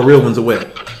drive all the real ones away.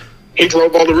 He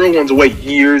drove all the real ones away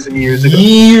years and years ago.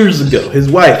 Years ago.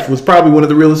 His wife was probably one of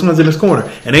the realest ones in his corner.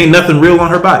 And ain't nothing real on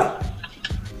her body.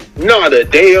 Not a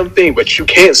damn thing. But you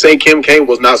can't say Kim K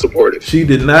was not supportive. She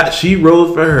did not. She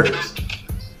rode for hers.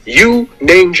 You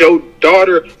named your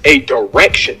daughter a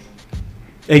direction.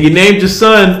 And you named your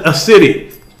son a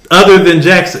city other than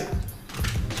Jackson.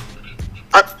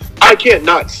 I can't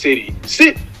not city.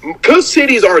 Because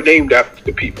cities are named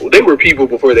after people. They were people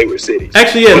before they were cities.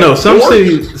 Actually, yeah, no.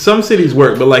 Some cities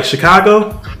work, but like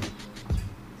Chicago.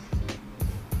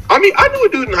 I mean, I knew a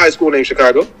dude in high school named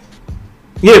Chicago.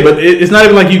 Yeah, but it's not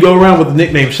even like you go around with the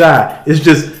nickname Shy. It's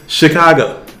just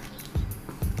Chicago.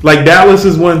 Like Dallas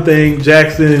is one thing.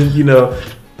 Jackson, you know.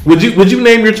 Would you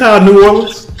name your child New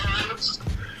Orleans?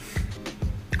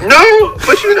 No,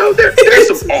 but you know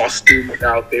there's some Austins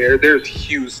out there. There's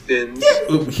Houstons.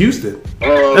 Yeah, Houston.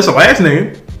 That's a last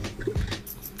name.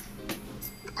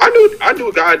 I know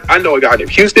a guy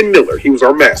named Houston Miller. He was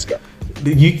our mascot.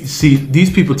 You see,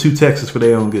 these people too Texas for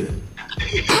their own good.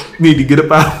 Need to get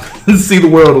up out and see the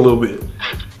world a little bit.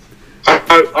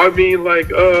 I mean, like,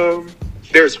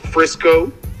 there's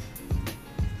Frisco.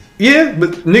 Yeah,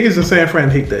 but niggas in San Fran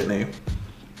hate that name.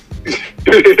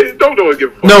 Don't know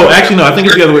give a fuck. No, actually, no. I think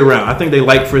it's the other way around. I think they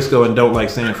like Frisco and don't like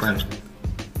San Fran.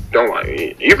 Don't like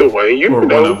it. Either way, you or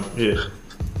know. Yeah.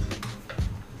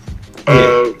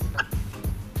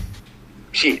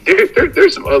 Gee,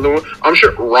 there's some other one. I'm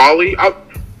sure Raleigh.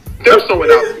 There's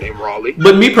someone out there named Raleigh.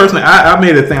 But me personally, I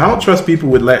made a thing. I don't trust people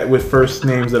with first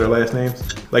names that are last names.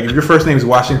 Like if your first name is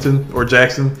Washington or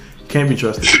Jackson, you can't be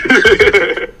trusted.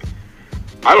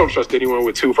 I don't trust anyone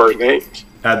with two first names.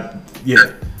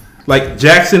 Yeah. Like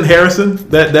Jackson Harrison,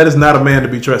 that is not a man to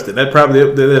be trusted. That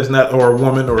is not, or a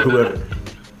woman or whoever.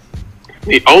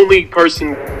 The only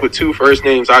person with two first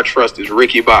names I trust is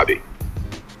Ricky Bobby.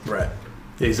 Right.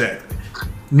 Exactly.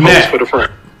 Now, for the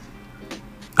front.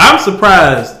 I'm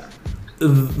surprised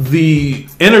the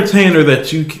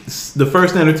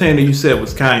first entertainer you said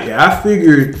was Kanye. I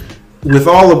figured with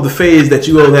all of the phase that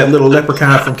you owe that little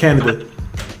leprechaun from Canada,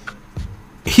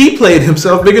 he played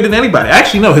himself bigger than anybody.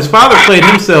 Actually, no. His father played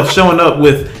himself showing up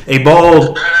with a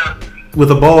bald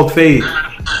fade.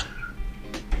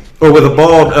 Or with a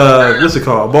bald, what's it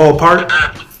called? A bald part?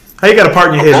 How you got a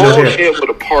part in your head? A bald head with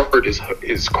a part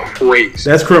is crazy.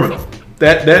 That's criminal.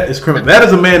 That is criminal. That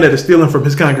is a man that is stealing from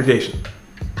his congregation.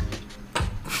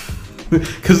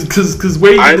 Because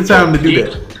where you get the time to do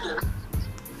that?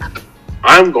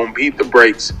 I'm going to beat the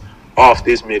brakes off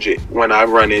this midget when I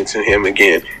run into him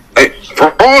again. Hey,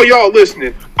 for all y'all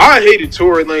listening, I hated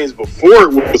Tory Lanez before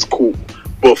it was cool.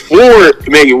 Before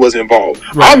Megan was involved.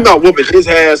 Right. I'm not whooping his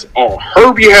ass on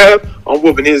her behalf. I'm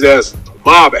whooping his ass on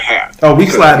my behalf. Oh, we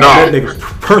sliding on that nigga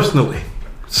personally.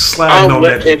 Sliding on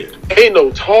that nigga. Ain't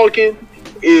no talking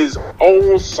is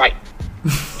on site.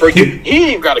 For you,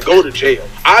 he ain't got to go to jail.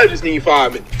 I just need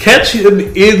 5 minutes. Catch him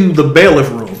in the bailiff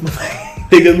room.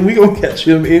 Nigga, we gonna catch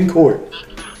him in court.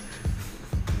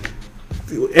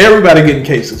 Everybody getting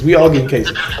cases. We all getting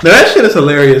cases. Now that shit is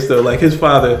hilarious though. Like his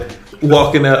father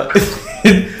walking out,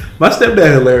 My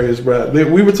stepdad hilarious, bro.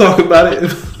 We were talking about it.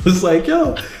 It was like,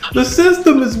 yo, the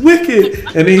system is wicked.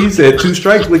 And then he said 2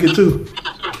 strikes wicked too.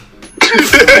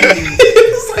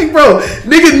 It's like, bro,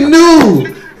 nigga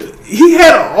knew. He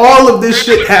had all of this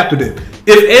shit happening.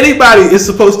 If anybody is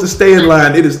supposed to stay in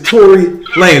line, it is Tory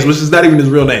Lanez, which is not even his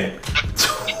real name.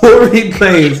 Tory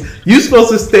Lanez. You supposed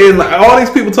to stay in line. All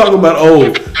these people talking about,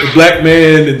 the black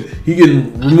man and he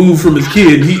getting removed from his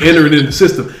kid and he entered in the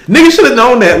system. Nigga should have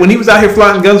known that when he was out here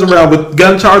flying guns around with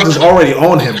gun charges already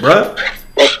on him, bruh.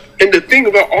 Well, and the thing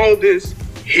about all of this,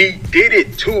 he did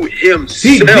it to himself.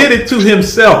 He did it to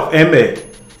himself, man.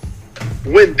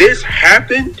 When this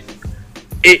happened,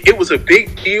 it was a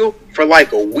big deal for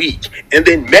like a week. And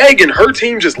then Meg and her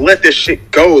team just let this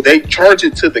shit go. They charged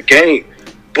it to the game.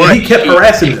 But he kept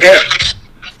harassing them.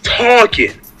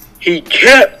 He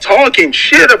kept talking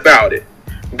shit about it.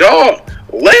 Dog,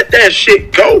 let that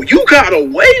shit go. You got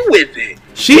away with it.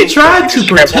 She tried to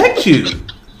protect you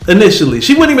initially.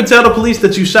 She wouldn't even tell the police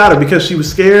that you shot her because she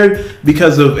was scared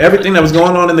because of everything that was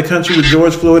going on in the country with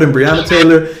George Floyd and Breonna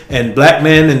Taylor and black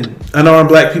men and unarmed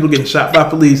black people getting shot by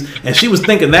police. And she was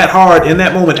thinking that hard in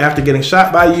that moment after getting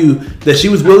shot by you that she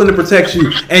was willing to protect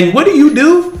you. And what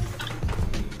do?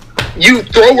 You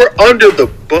throw her under the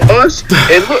bus,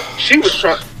 and look, she was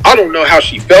trying. I don't know how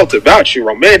she felt about you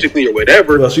romantically or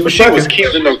whatever. Well, she was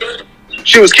keeping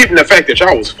the fact that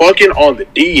y'all was fucking on the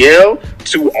DL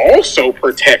to also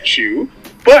protect you.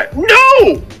 But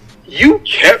no, you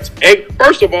kept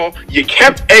first of all, you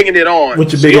kept egging it on.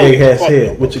 With your big egg ass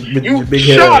head. With your big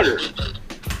head. Shot her.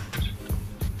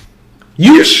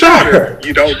 You shot her.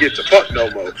 You don't get to fuck no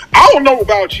more. I don't know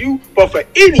about you, but for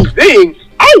anything,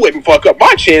 I wouldn't fuck up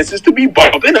my chances to be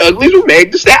bumping uglies with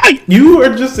Meg Thee Stallion. You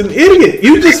are just an idiot.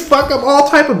 You just fuck up all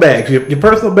type of bags. Your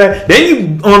personal bag. Then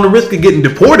you on the risk of getting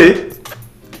deported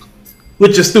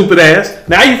with your stupid ass.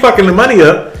 Now you fucking the money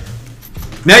up.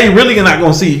 Now you really not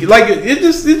gonna see. Like it's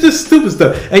just stupid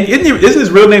stuff. And isn't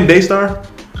his real name Daystar?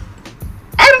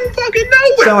 I don't fucking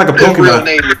know. Sound like a Pokemon. Real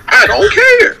name. I don't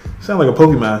care. Sound like a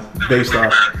Pokemon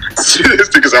Daystar. This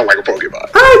nigga sound like a Pokemon.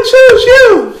 I choose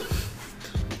you.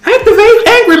 Activate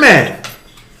Angry Man.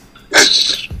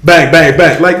 Bang, bang,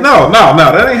 bang. Like, no,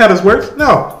 that ain't how this works.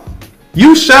 No.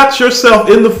 You shot yourself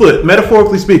in the foot,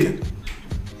 metaphorically speaking.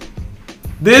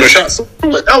 This shot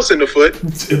someone else in the foot.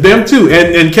 Them too.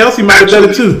 And Kelsey might have done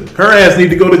it too. Her ass need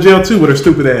to go to jail too with her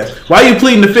stupid ass. Why are you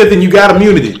pleading the fifth and you got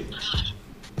immunity?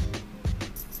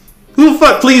 Who the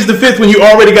fuck pleads the fifth when you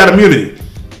already got immunity?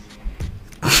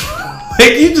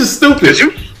 Like, you just stupid.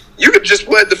 You could just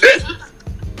plead the fifth.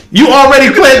 You already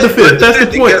pled the fifth. That's the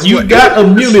point. You got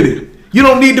immunity. You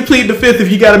don't need to plead the fifth if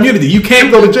you got immunity. You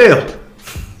can't go to jail.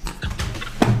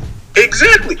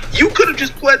 Exactly. You could have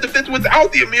just pled the fifth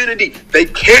without the immunity. They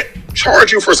can't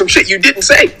charge you for some shit you didn't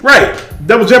say. Right.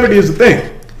 Double jeopardy is the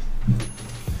thing.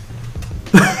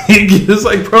 It's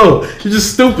like, bro, you're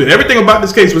just stupid. Everything about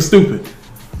this case was stupid.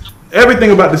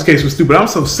 I'm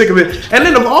so sick of it. And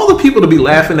then of all the people to be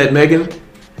laughing at Megan,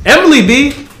 Emily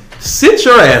B, sit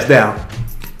your ass down.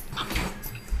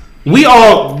 We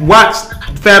all watched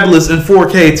Fabulous in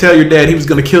 4K tell your dad he was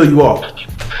going to kill you all.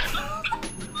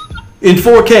 In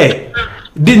 4K.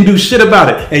 Didn't do shit about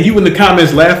it. And you in the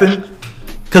comments laughing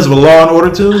because of a Law and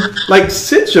Order tune? Like,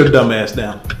 sit your dumb ass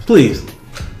down. Please.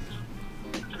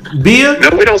 Bia? No,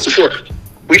 we don't support.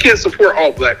 We can't support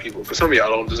all black people because some of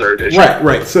y'all don't deserve this shit.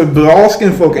 Right. So, but all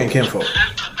skin folk ain't kinfolk.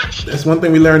 That's one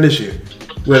thing we learned this year.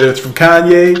 Whether it's from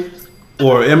Kanye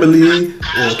or Emily,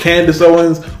 or Candace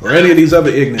Owens, or any of these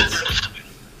other ignorants.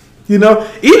 You know?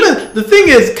 Even, the thing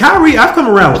is, Kyrie, I've come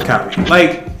around with Kyrie.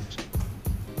 Like,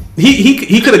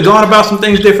 he could have gone about some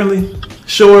things differently.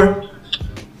 Sure.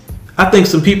 I think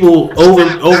some people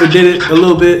overdid it a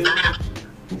little bit.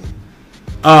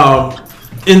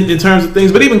 In terms of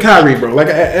things. But even Kyrie, bro. Like,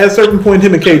 at a certain point,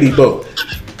 him and KD both.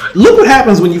 Look what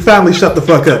happens when you finally shut the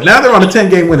fuck up. Now they're on a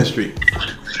 10-game winning streak.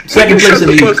 Second place in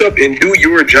the East. Shut the fuck up and do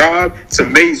your job. It's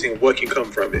amazing what can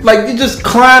come from it. Like, you just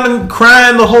crying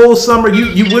the whole summer.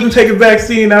 You wouldn't take a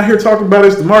vaccine. Out here talking about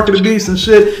it's the mark of the beast and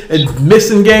shit, and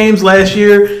missing games last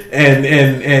year,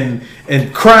 and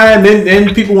crying.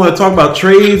 Then people want to talk about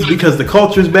trades because the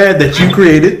culture's bad that you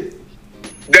created.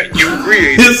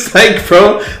 It's like,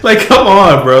 bro, like, come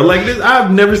on, bro. Like, this,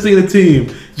 I've never seen a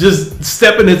team just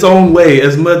step in its own way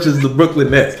as much as the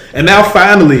Brooklyn Nets. And now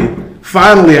finally,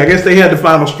 I guess they had the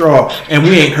final straw, and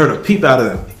we ain't heard a peep out of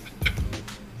them.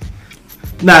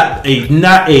 Not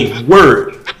a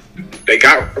word. They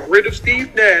got rid of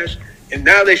Steve Nash, and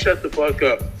now they shut the fuck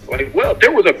up. Like, well,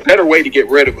 there was a better way to get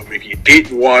rid of him if you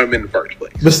didn't want him in the first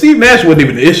place. But Steve Nash wasn't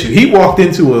even the issue. He walked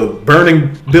into a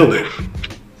burning building.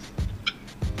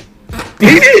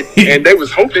 He did. and they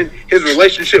was hoping his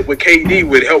relationship with KD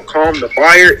would help calm the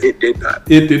fire. It did not.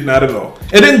 It did not at all.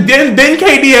 And then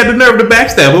KD had the nerve to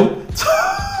backstab him.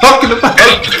 Talking about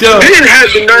Then had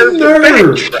the nerve to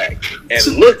backtrack.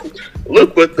 And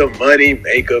look what the money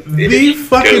makeup did. The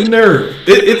fucking nerve.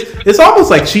 It's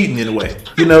almost like cheating in a way.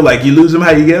 You know, like you lose him,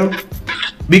 how you get him?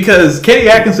 Because Kenny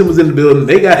Atkinson was in the building.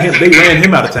 They ran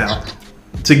him out of town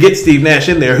to get Steve Nash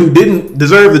in there, who didn't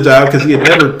deserve the job because he had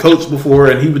never coached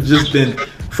before and he was just been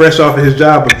fresh off of his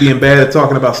job of being bad at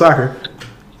talking about soccer.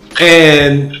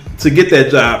 And to get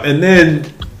that job and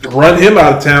then run him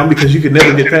out of town because you could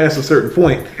never get past a certain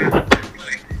point.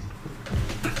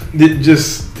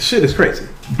 Shit is crazy.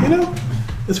 You know?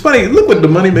 It's funny. Look what the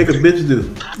moneymaker bitch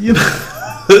do. You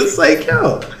know? It's like,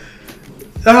 yo.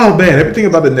 Oh, man. Everything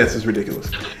about the Nets is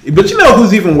ridiculous. But you know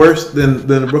who's even worse than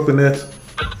the Brooklyn Nets?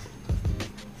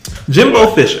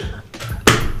 Jimbo Fisher.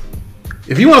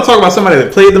 If you want to talk about somebody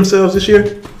that played themselves this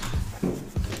year,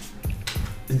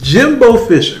 Jimbo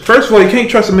Fisher. First of all, you can't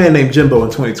trust a man named Jimbo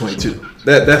in 2022.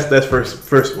 That's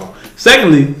first of all.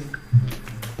 Secondly,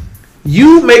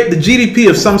 you make the GDP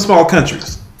of some small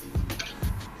countries.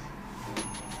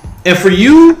 And for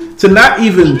you to not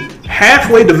even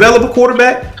halfway develop a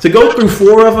quarterback, to go through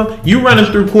 4 of them, you running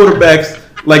through quarterbacks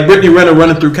like Brittany Renner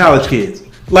running through college kids.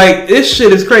 Like, this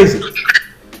shit is crazy.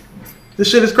 This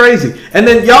shit is crazy. And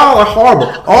then y'all are horrible.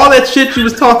 All that shit you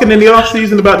was talking in the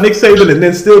offseason about Nick Saban and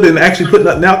then still didn't actually put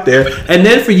nothing out there. And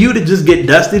then for you to just get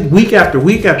dusted week after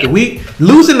week after week,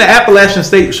 losing to Appalachian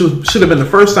State should have been the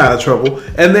first sign of trouble.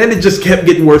 And then it just kept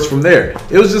getting worse from there.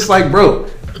 It was just like, bro,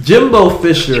 Jimbo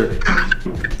Fisher.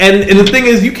 And the thing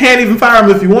is, you can't even fire him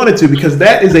if you wanted to because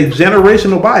that is a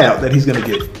generational buyout that he's going to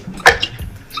get.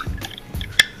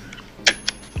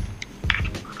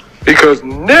 Because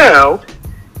now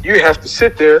you have to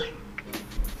sit there,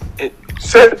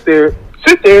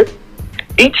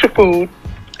 eat your food,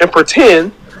 and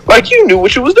pretend like you knew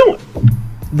what you was doing.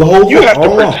 The whole you have to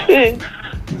pretend.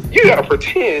 You gotta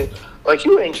pretend like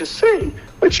you ain't just saying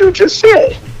what you just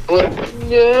said. But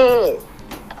no,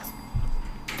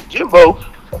 Jimbo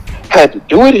had to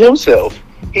do it himself.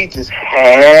 He just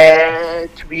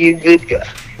had to be a good guy.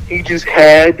 He just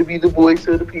had to be the voice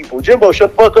of the people. Jimbo,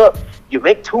 shut the fuck up. You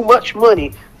make too much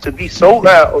money to be so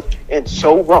loud and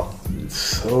so wrong.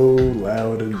 So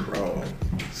loud and wrong.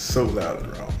 So loud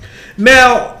and wrong.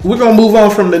 Now, we're going to move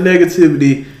on from the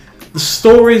negativity. The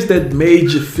stories that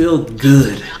made you feel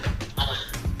good.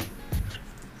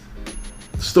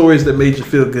 Stories that made you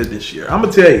feel good this year. I'm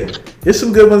going to tell you, there's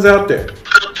some good ones out there.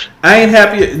 I ain't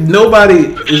happy.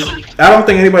 I don't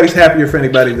think anybody's happier for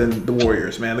anybody than the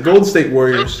Warriors, man. The Golden State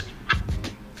Warriors.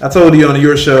 I told you on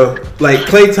your show, like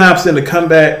Klay Thompson to come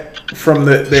back from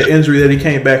the injury that he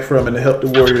came back from and to help the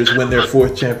Warriors win their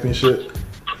 4th championship,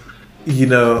 you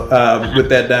know, with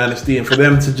that dynasty. And for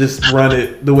them to just run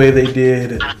it the way they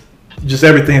did and just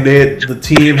everything the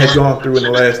team had gone through in the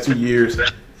last 2 years.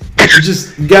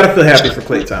 You got to feel happy for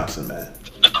Klay Thompson, man.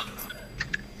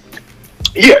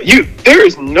 Yeah,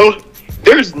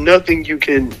 there's nothing you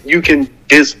can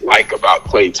dislike about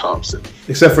Klay Thompson.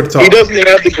 Except for the talk. He doesn't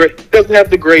have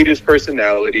the greatest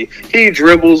personality. He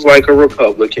dribbles like a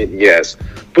Republican, yes.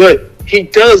 But he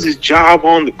does his job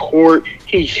on the court.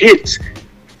 He hits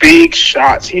big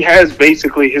shots. He has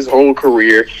basically his whole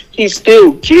career. He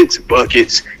still gets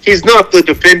buckets. He's not the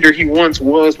defender he once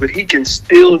was, but he can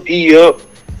still D up.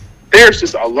 There's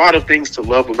just a lot of things to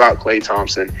love about Klay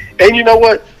Thompson. And you know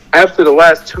what? After the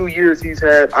last 2 years he's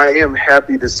had, I am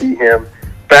happy to see him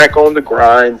back on the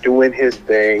grind, doing his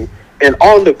thing, and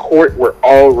on the court where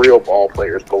all real ball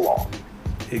players belong.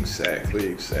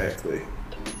 Exactly.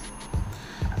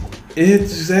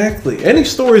 Any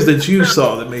stories that you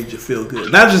saw that made you feel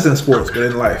good? Not just in sports, but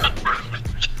in life.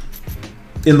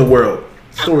 In the world.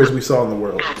 Stories we saw in the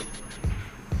world.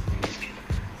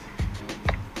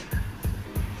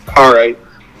 All right.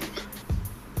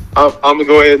 I'm going to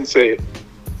go ahead and say it.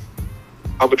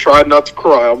 I'm going to try not to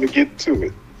cry. I'm going to get to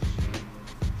it.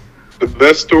 The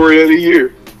best story of the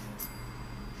year.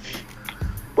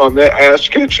 On that Ash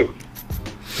Ketchum.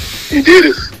 He did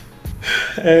it.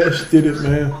 Ash did it,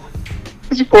 man.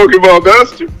 He's a Pokemon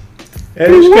bastard.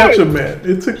 Ash Ketchum, man.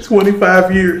 It took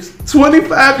 25 years.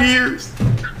 25 years.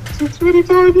 It took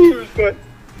 25 years, but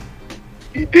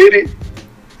he did it.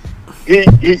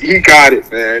 He got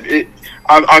it, man.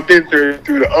 I've been through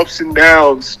the ups and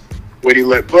downs when he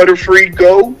let Butterfree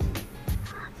go.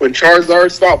 When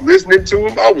Charizard stopped listening to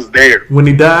him, I was there. When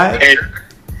he died? And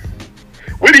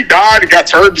when he died and got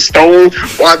turned to stone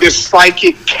by this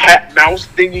psychic cat mouse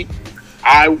thingy,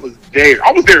 I was there.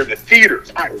 I was there in the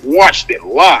theaters. I watched it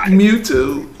live.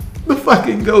 Mewtwo. The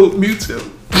fucking GOAT Mewtwo.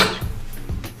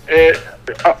 And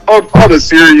on a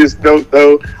serious note,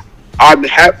 though, I'm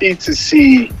happy to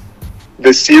see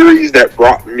the series that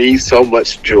brought me so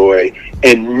much joy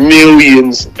and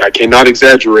millions, I cannot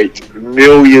exaggerate,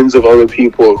 millions of other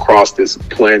people across this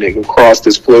planet, across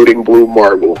this floating blue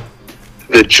marble.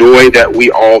 The joy that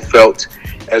we all felt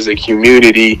as a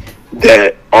community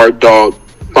that our dog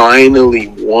finally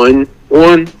won.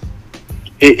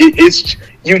 It's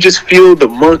you just feel the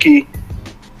monkey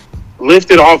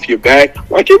lifted off your back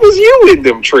like it was you in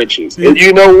them trenches. And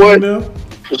you know what?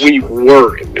 We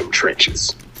were in them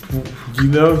trenches. You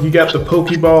know, he got the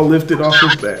Pokeball lifted off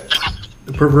his back.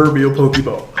 The proverbial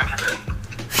Pokeball.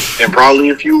 And probably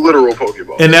a few literal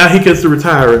Pokeballs. And now he gets to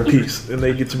retire in peace, and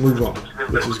they get to move on,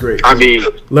 which is great. I mean,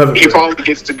 he probably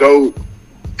gets to go to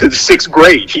the 6th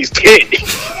grade. He's 10.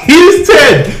 He's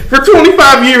 10. For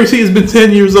 25 years, he's been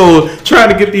 10 years old trying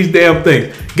to get these damn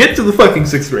things. Get to the fucking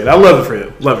 6th grade. I love it for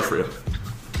him. Love it for him.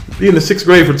 Being in the 6th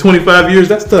grade for 25 years,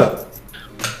 that's tough.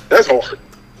 That's hard.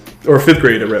 Or 5th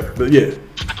grade, rather. But yeah.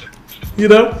 You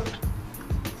know?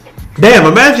 Damn,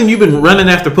 imagine you've been running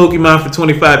after Pokemon for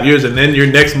 25 years and then your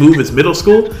next move is middle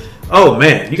school. Oh,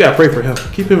 man. You got to pray for him.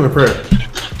 Keep him in prayer.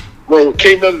 Bro,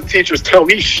 can't none of the teachers tell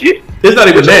me shit. It's not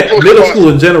even that. Middle school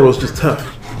in general is just tough.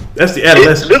 That's the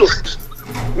adolescent.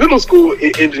 Middle school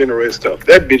in general is tough.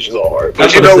 That bitch is hard.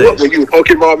 But you know what? When you a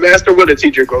Pokemon master, what a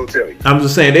teacher gonna tell you? I'm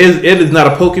just saying, it is not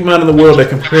a Pokemon in the world that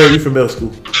can prepare you for middle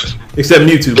school. Except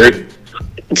Mewtwo, baby.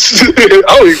 I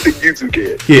don't even think Mewtwo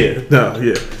can. Yeah, no,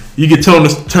 yeah. You get turn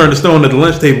the stone at the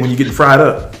lunch table when you get fried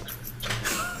up.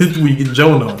 When you get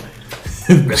joned on.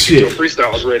 Shit. Your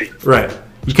freestyle's ready. Right.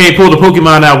 You can't pull the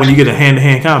Pokemon out when you get a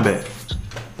hand-to-hand combat.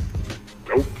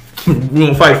 Nope. We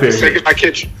don't fight fair.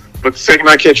 But the second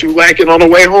I catch you lacking on the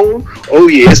way home, oh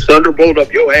yeah, it's Thunderbolt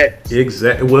up your ass.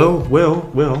 Exactly. Well.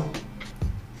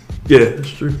 Yeah,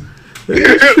 that's true.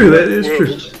 That is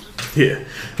true. Yeah.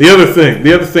 The other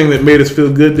thing that made us feel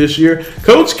good this year,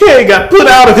 Coach K got put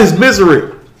out of his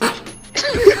misery.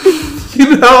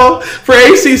 You know, for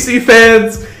ACC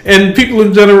fans and people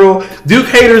in general, Duke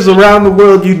haters around the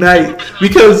world unite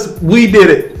because we did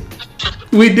it.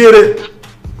 We did it.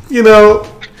 You know,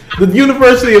 the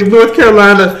University of North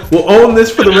Carolina will own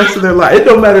this for the rest of their life. It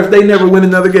don't matter if they never win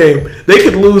another game. They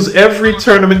could lose every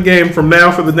tournament game from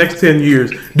now for the next 10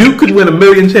 years. Duke could win 1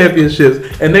 million championships,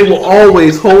 and they will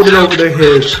always hold it over their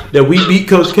heads that we beat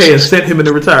Coach K and sent him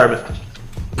into retirement.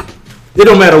 It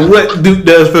don't matter what Duke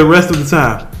does for the rest of the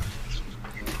time.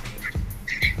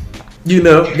 You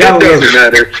know, gotta love it. It doesn't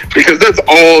matter because that's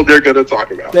all they're gonna talk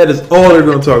about. That is all they're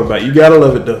gonna talk about. You gotta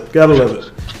love it though. Gotta love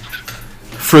it.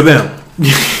 For them.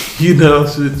 You know,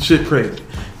 shit crazy.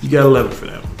 You gotta love it for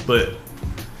them. But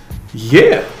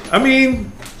yeah, I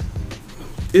mean,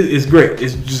 it's great.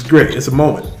 It's just great. It's a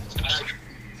moment.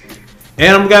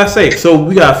 And I'm gonna say, so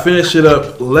we gotta finish it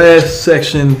up. Last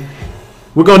section,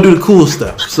 we're gonna do the cool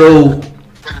stuff. So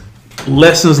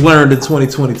lessons learned in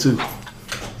 2022.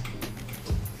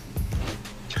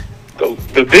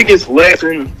 The biggest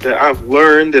lesson that I've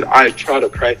learned that I try to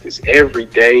practice every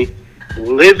day: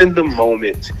 live in the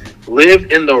moment.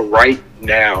 Live in the right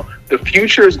now. The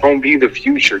future is going to be the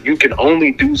future. You can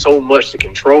only do so much to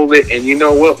control it. And you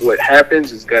know what? What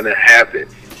happens is going to happen.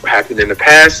 What happened in the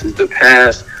past is the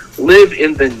past. Live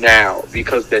in the now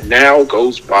because the now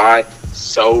goes by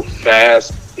so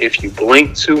fast. If you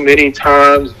blink too many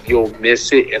times, you'll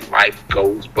miss it and life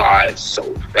goes by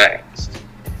so fast.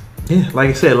 Yeah, like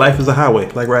I said, life is a highway,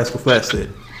 like Rascal Flatts said.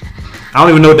 I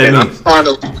don't even know what that means.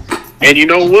 And you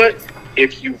know what?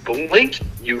 If you blink,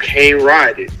 you can't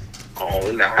ride it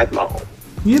all night long.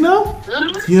 You know,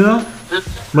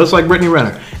 much like Brittany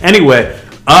Renner. Anyway,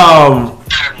 yeah,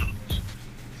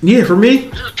 for me,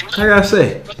 I gotta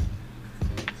say,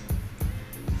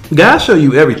 God show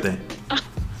you everything.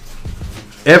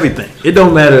 Everything. It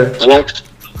don't matter.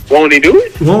 Won't he do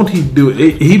it? Won't he do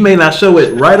it? He may not show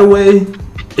it right away.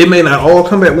 It may not all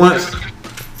come at once.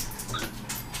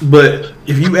 But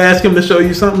if you ask him to show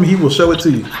you something, he will show it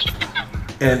to you.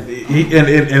 And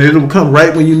it'll come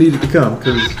right when you need it to come.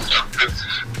 Because,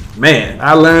 man,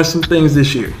 I learned some things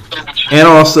this year. And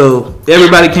also,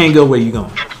 everybody can't go where you're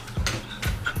going.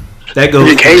 That goes.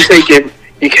 You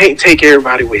can't take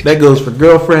everybody with you. That goes for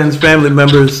girlfriends, family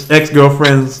members,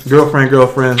 ex-girlfriends,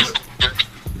 girlfriends,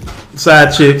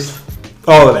 side chicks,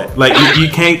 all of that. Like, you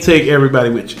can't take everybody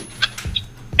with you.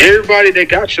 Everybody that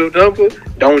got your number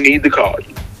don't need to call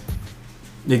you.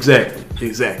 Exactly.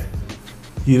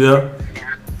 You know?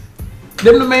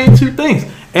 Them the main two things.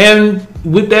 And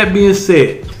with that being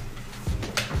said,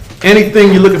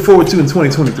 anything you're looking forward to in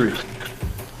 2023?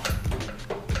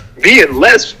 Being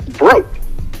less broke.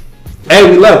 Hey,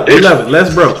 we love it. We love it.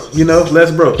 Let's bro. You know,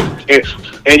 let's bro.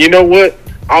 And you know what?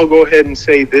 I'll go ahead and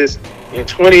say this. In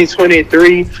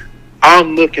 2023,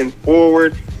 I'm looking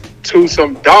forward to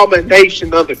some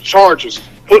domination of the Chargers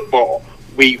football.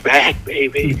 We back,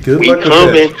 baby. Good we luck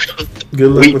coming.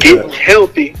 Good luck we with getting that.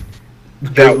 healthy.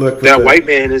 That white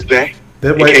man is back.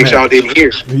 That in white case man. y'all didn't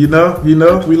hear. You know, we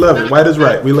love it. White is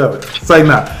right. We love it. It's like,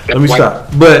 nah, let me stop.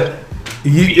 But The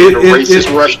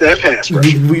racist rush that pass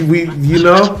rush. we you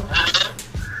know,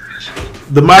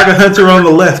 the MAGA hunter on the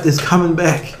left is coming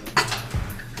back.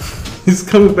 He's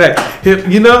coming back.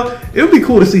 You know, it would be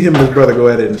cool to see him and his brother go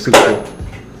at it in the Super Bowl.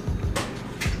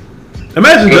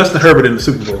 Imagine Justin Herbert in the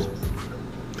Super Bowl.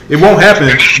 It won't happen,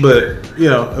 but you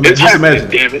know, I mean, just imagine.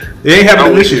 Damn it. It ain't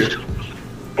happening this year.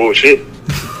 Bullshit.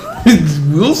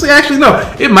 We'll see. Actually,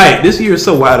 no, it might. This year is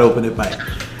so wide open. It might.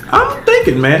 I'm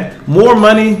thinking, man, more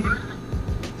money,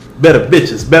 better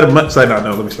bitches, better money. Say no,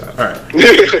 let me stop. All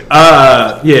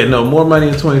right. Yeah, no, more money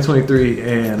in 2023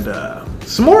 and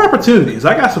some more opportunities.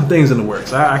 I got some things in the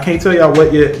works. I can't tell y'all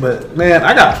what yet, but man,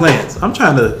 I got plans. I'm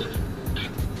trying to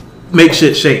make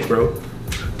shit shake, bro.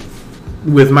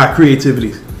 With my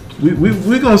creativity,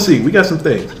 we're gonna see. We got some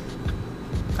things.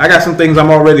 I got some things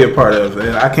I'm already a part of,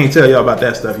 and I can't tell y'all about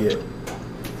that stuff yet.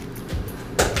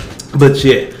 But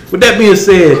yeah, with that being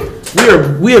said,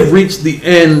 we have reached the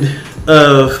end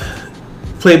of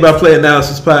Play-by-Play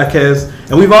Analysis Podcast,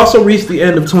 and we've also reached the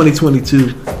end of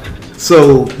 2022.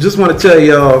 So just want to tell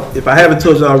y'all, if I haven't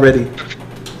told y'all already,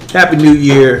 Happy New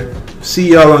Year.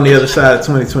 See y'all on the other side of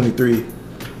 2023.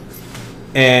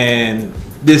 And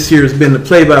this year has been the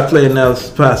Play-by-Play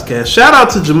Analysis Podcast. Shout out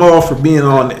to Jamal for being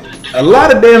on a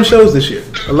lot of damn shows this year.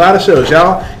 A lot of shows,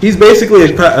 y'all. He's basically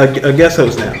a guest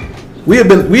host now. We have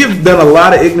done a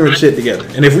lot of ignorant shit together.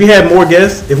 And if we had more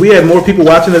guests, if we had more people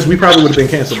watching us, we probably would have been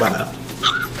canceled by now.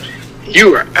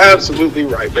 You are absolutely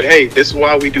right. But hey, this is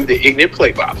why we do the ignorant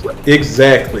play-by-play.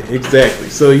 Exactly.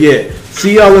 So yeah,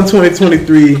 see y'all in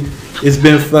 2023. It's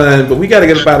been fun, but we got to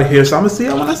get up out of here. So I'm going to see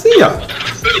y'all when I see y'all.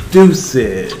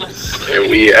 Deuces. And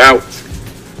we out.